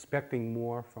 expecting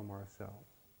more from ourselves.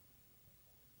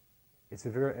 It's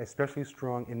especially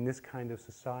strong in this kind of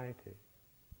society,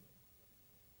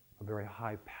 a very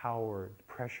high-powered,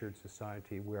 pressured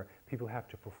society where people have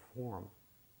to perform.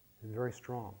 It's very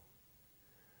strong.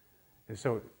 And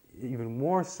so, even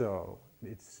more so,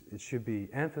 it should be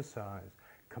emphasized,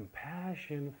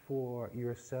 compassion for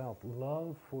yourself,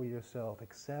 love for yourself,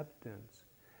 acceptance,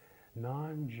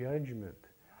 non-judgment.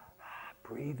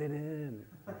 Breathe it in.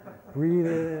 Breathe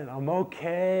it in. I'm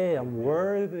okay. I'm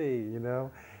worthy,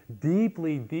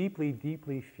 Deeply, deeply,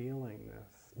 deeply feeling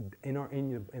this in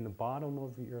the bottom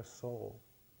of your soul.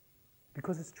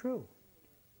 Because it's true.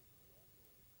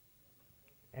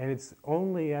 And it's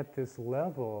only at this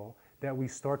level that we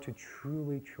start to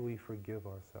truly, truly forgive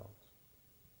ourselves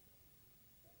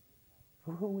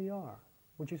for who we are.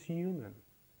 We're just human.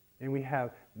 And we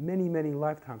have many, many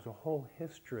lifetimes, a whole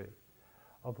history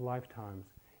of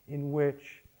lifetimes in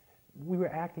which we were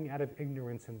acting out of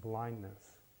ignorance and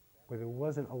blindness, where there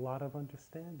wasn't a lot of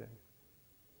understanding.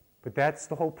 But that's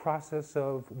the whole process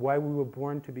of why we were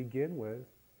born to begin with,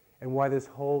 and why this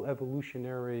whole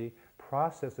evolutionary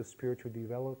process of spiritual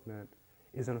development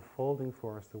is unfolding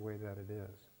for us the way that it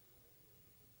is.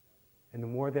 And the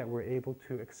more that we're able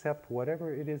to accept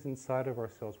whatever it is inside of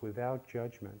ourselves without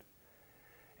judgment,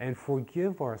 and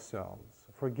forgive ourselves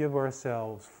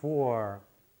for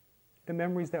the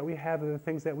memories that we have of the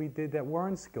things that we did that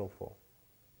weren't skillful.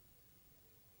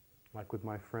 Like with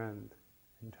my friend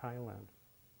in Thailand.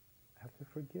 I have to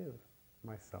forgive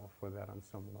myself for that on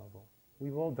some level.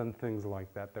 We've all done things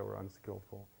like that were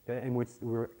unskillful, in which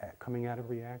we're coming out of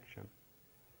reaction.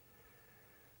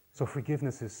 So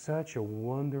forgiveness is such a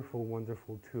wonderful,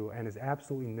 wonderful tool, and is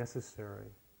absolutely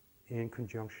necessary in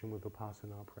conjunction with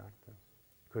Vipassana practice.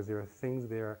 Because there are things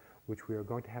there which we are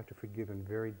going to have to forgive in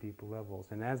very deep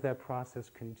levels. And as that process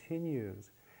continues,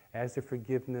 as the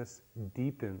forgiveness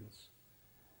deepens,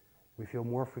 we feel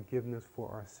more forgiveness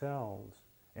for ourselves,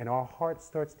 and our heart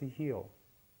starts to heal.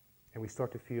 And we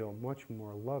start to feel much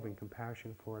more love and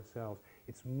compassion for ourselves.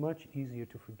 It's much easier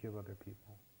to forgive other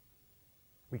people.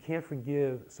 We can't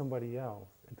forgive somebody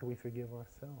else until we forgive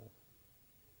ourselves.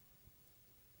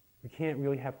 We can't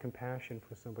really have compassion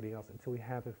for somebody else until we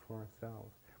have it for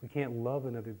ourselves. We can't love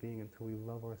another being until we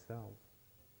love ourselves.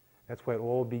 That's why it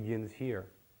all begins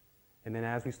here. And then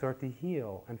as we start to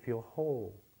heal and feel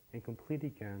whole and complete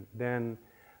again, then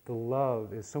the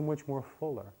love is so much more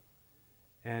fuller.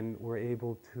 And we're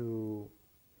able to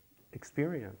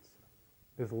experience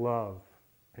this love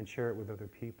and share it with other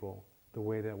people the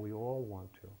way that we all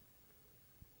want to.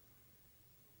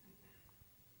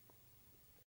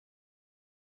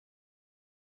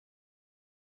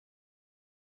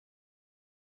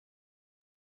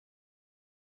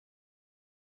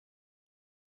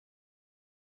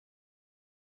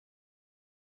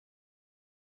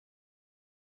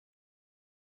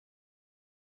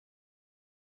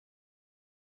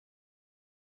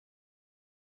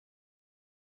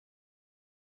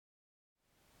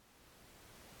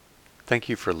 Thank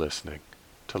you for listening.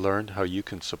 To learn how you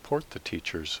can support the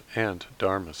teachers and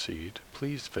Dharma Seed,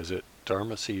 please visit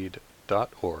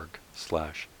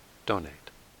dharmaseed.org/donate.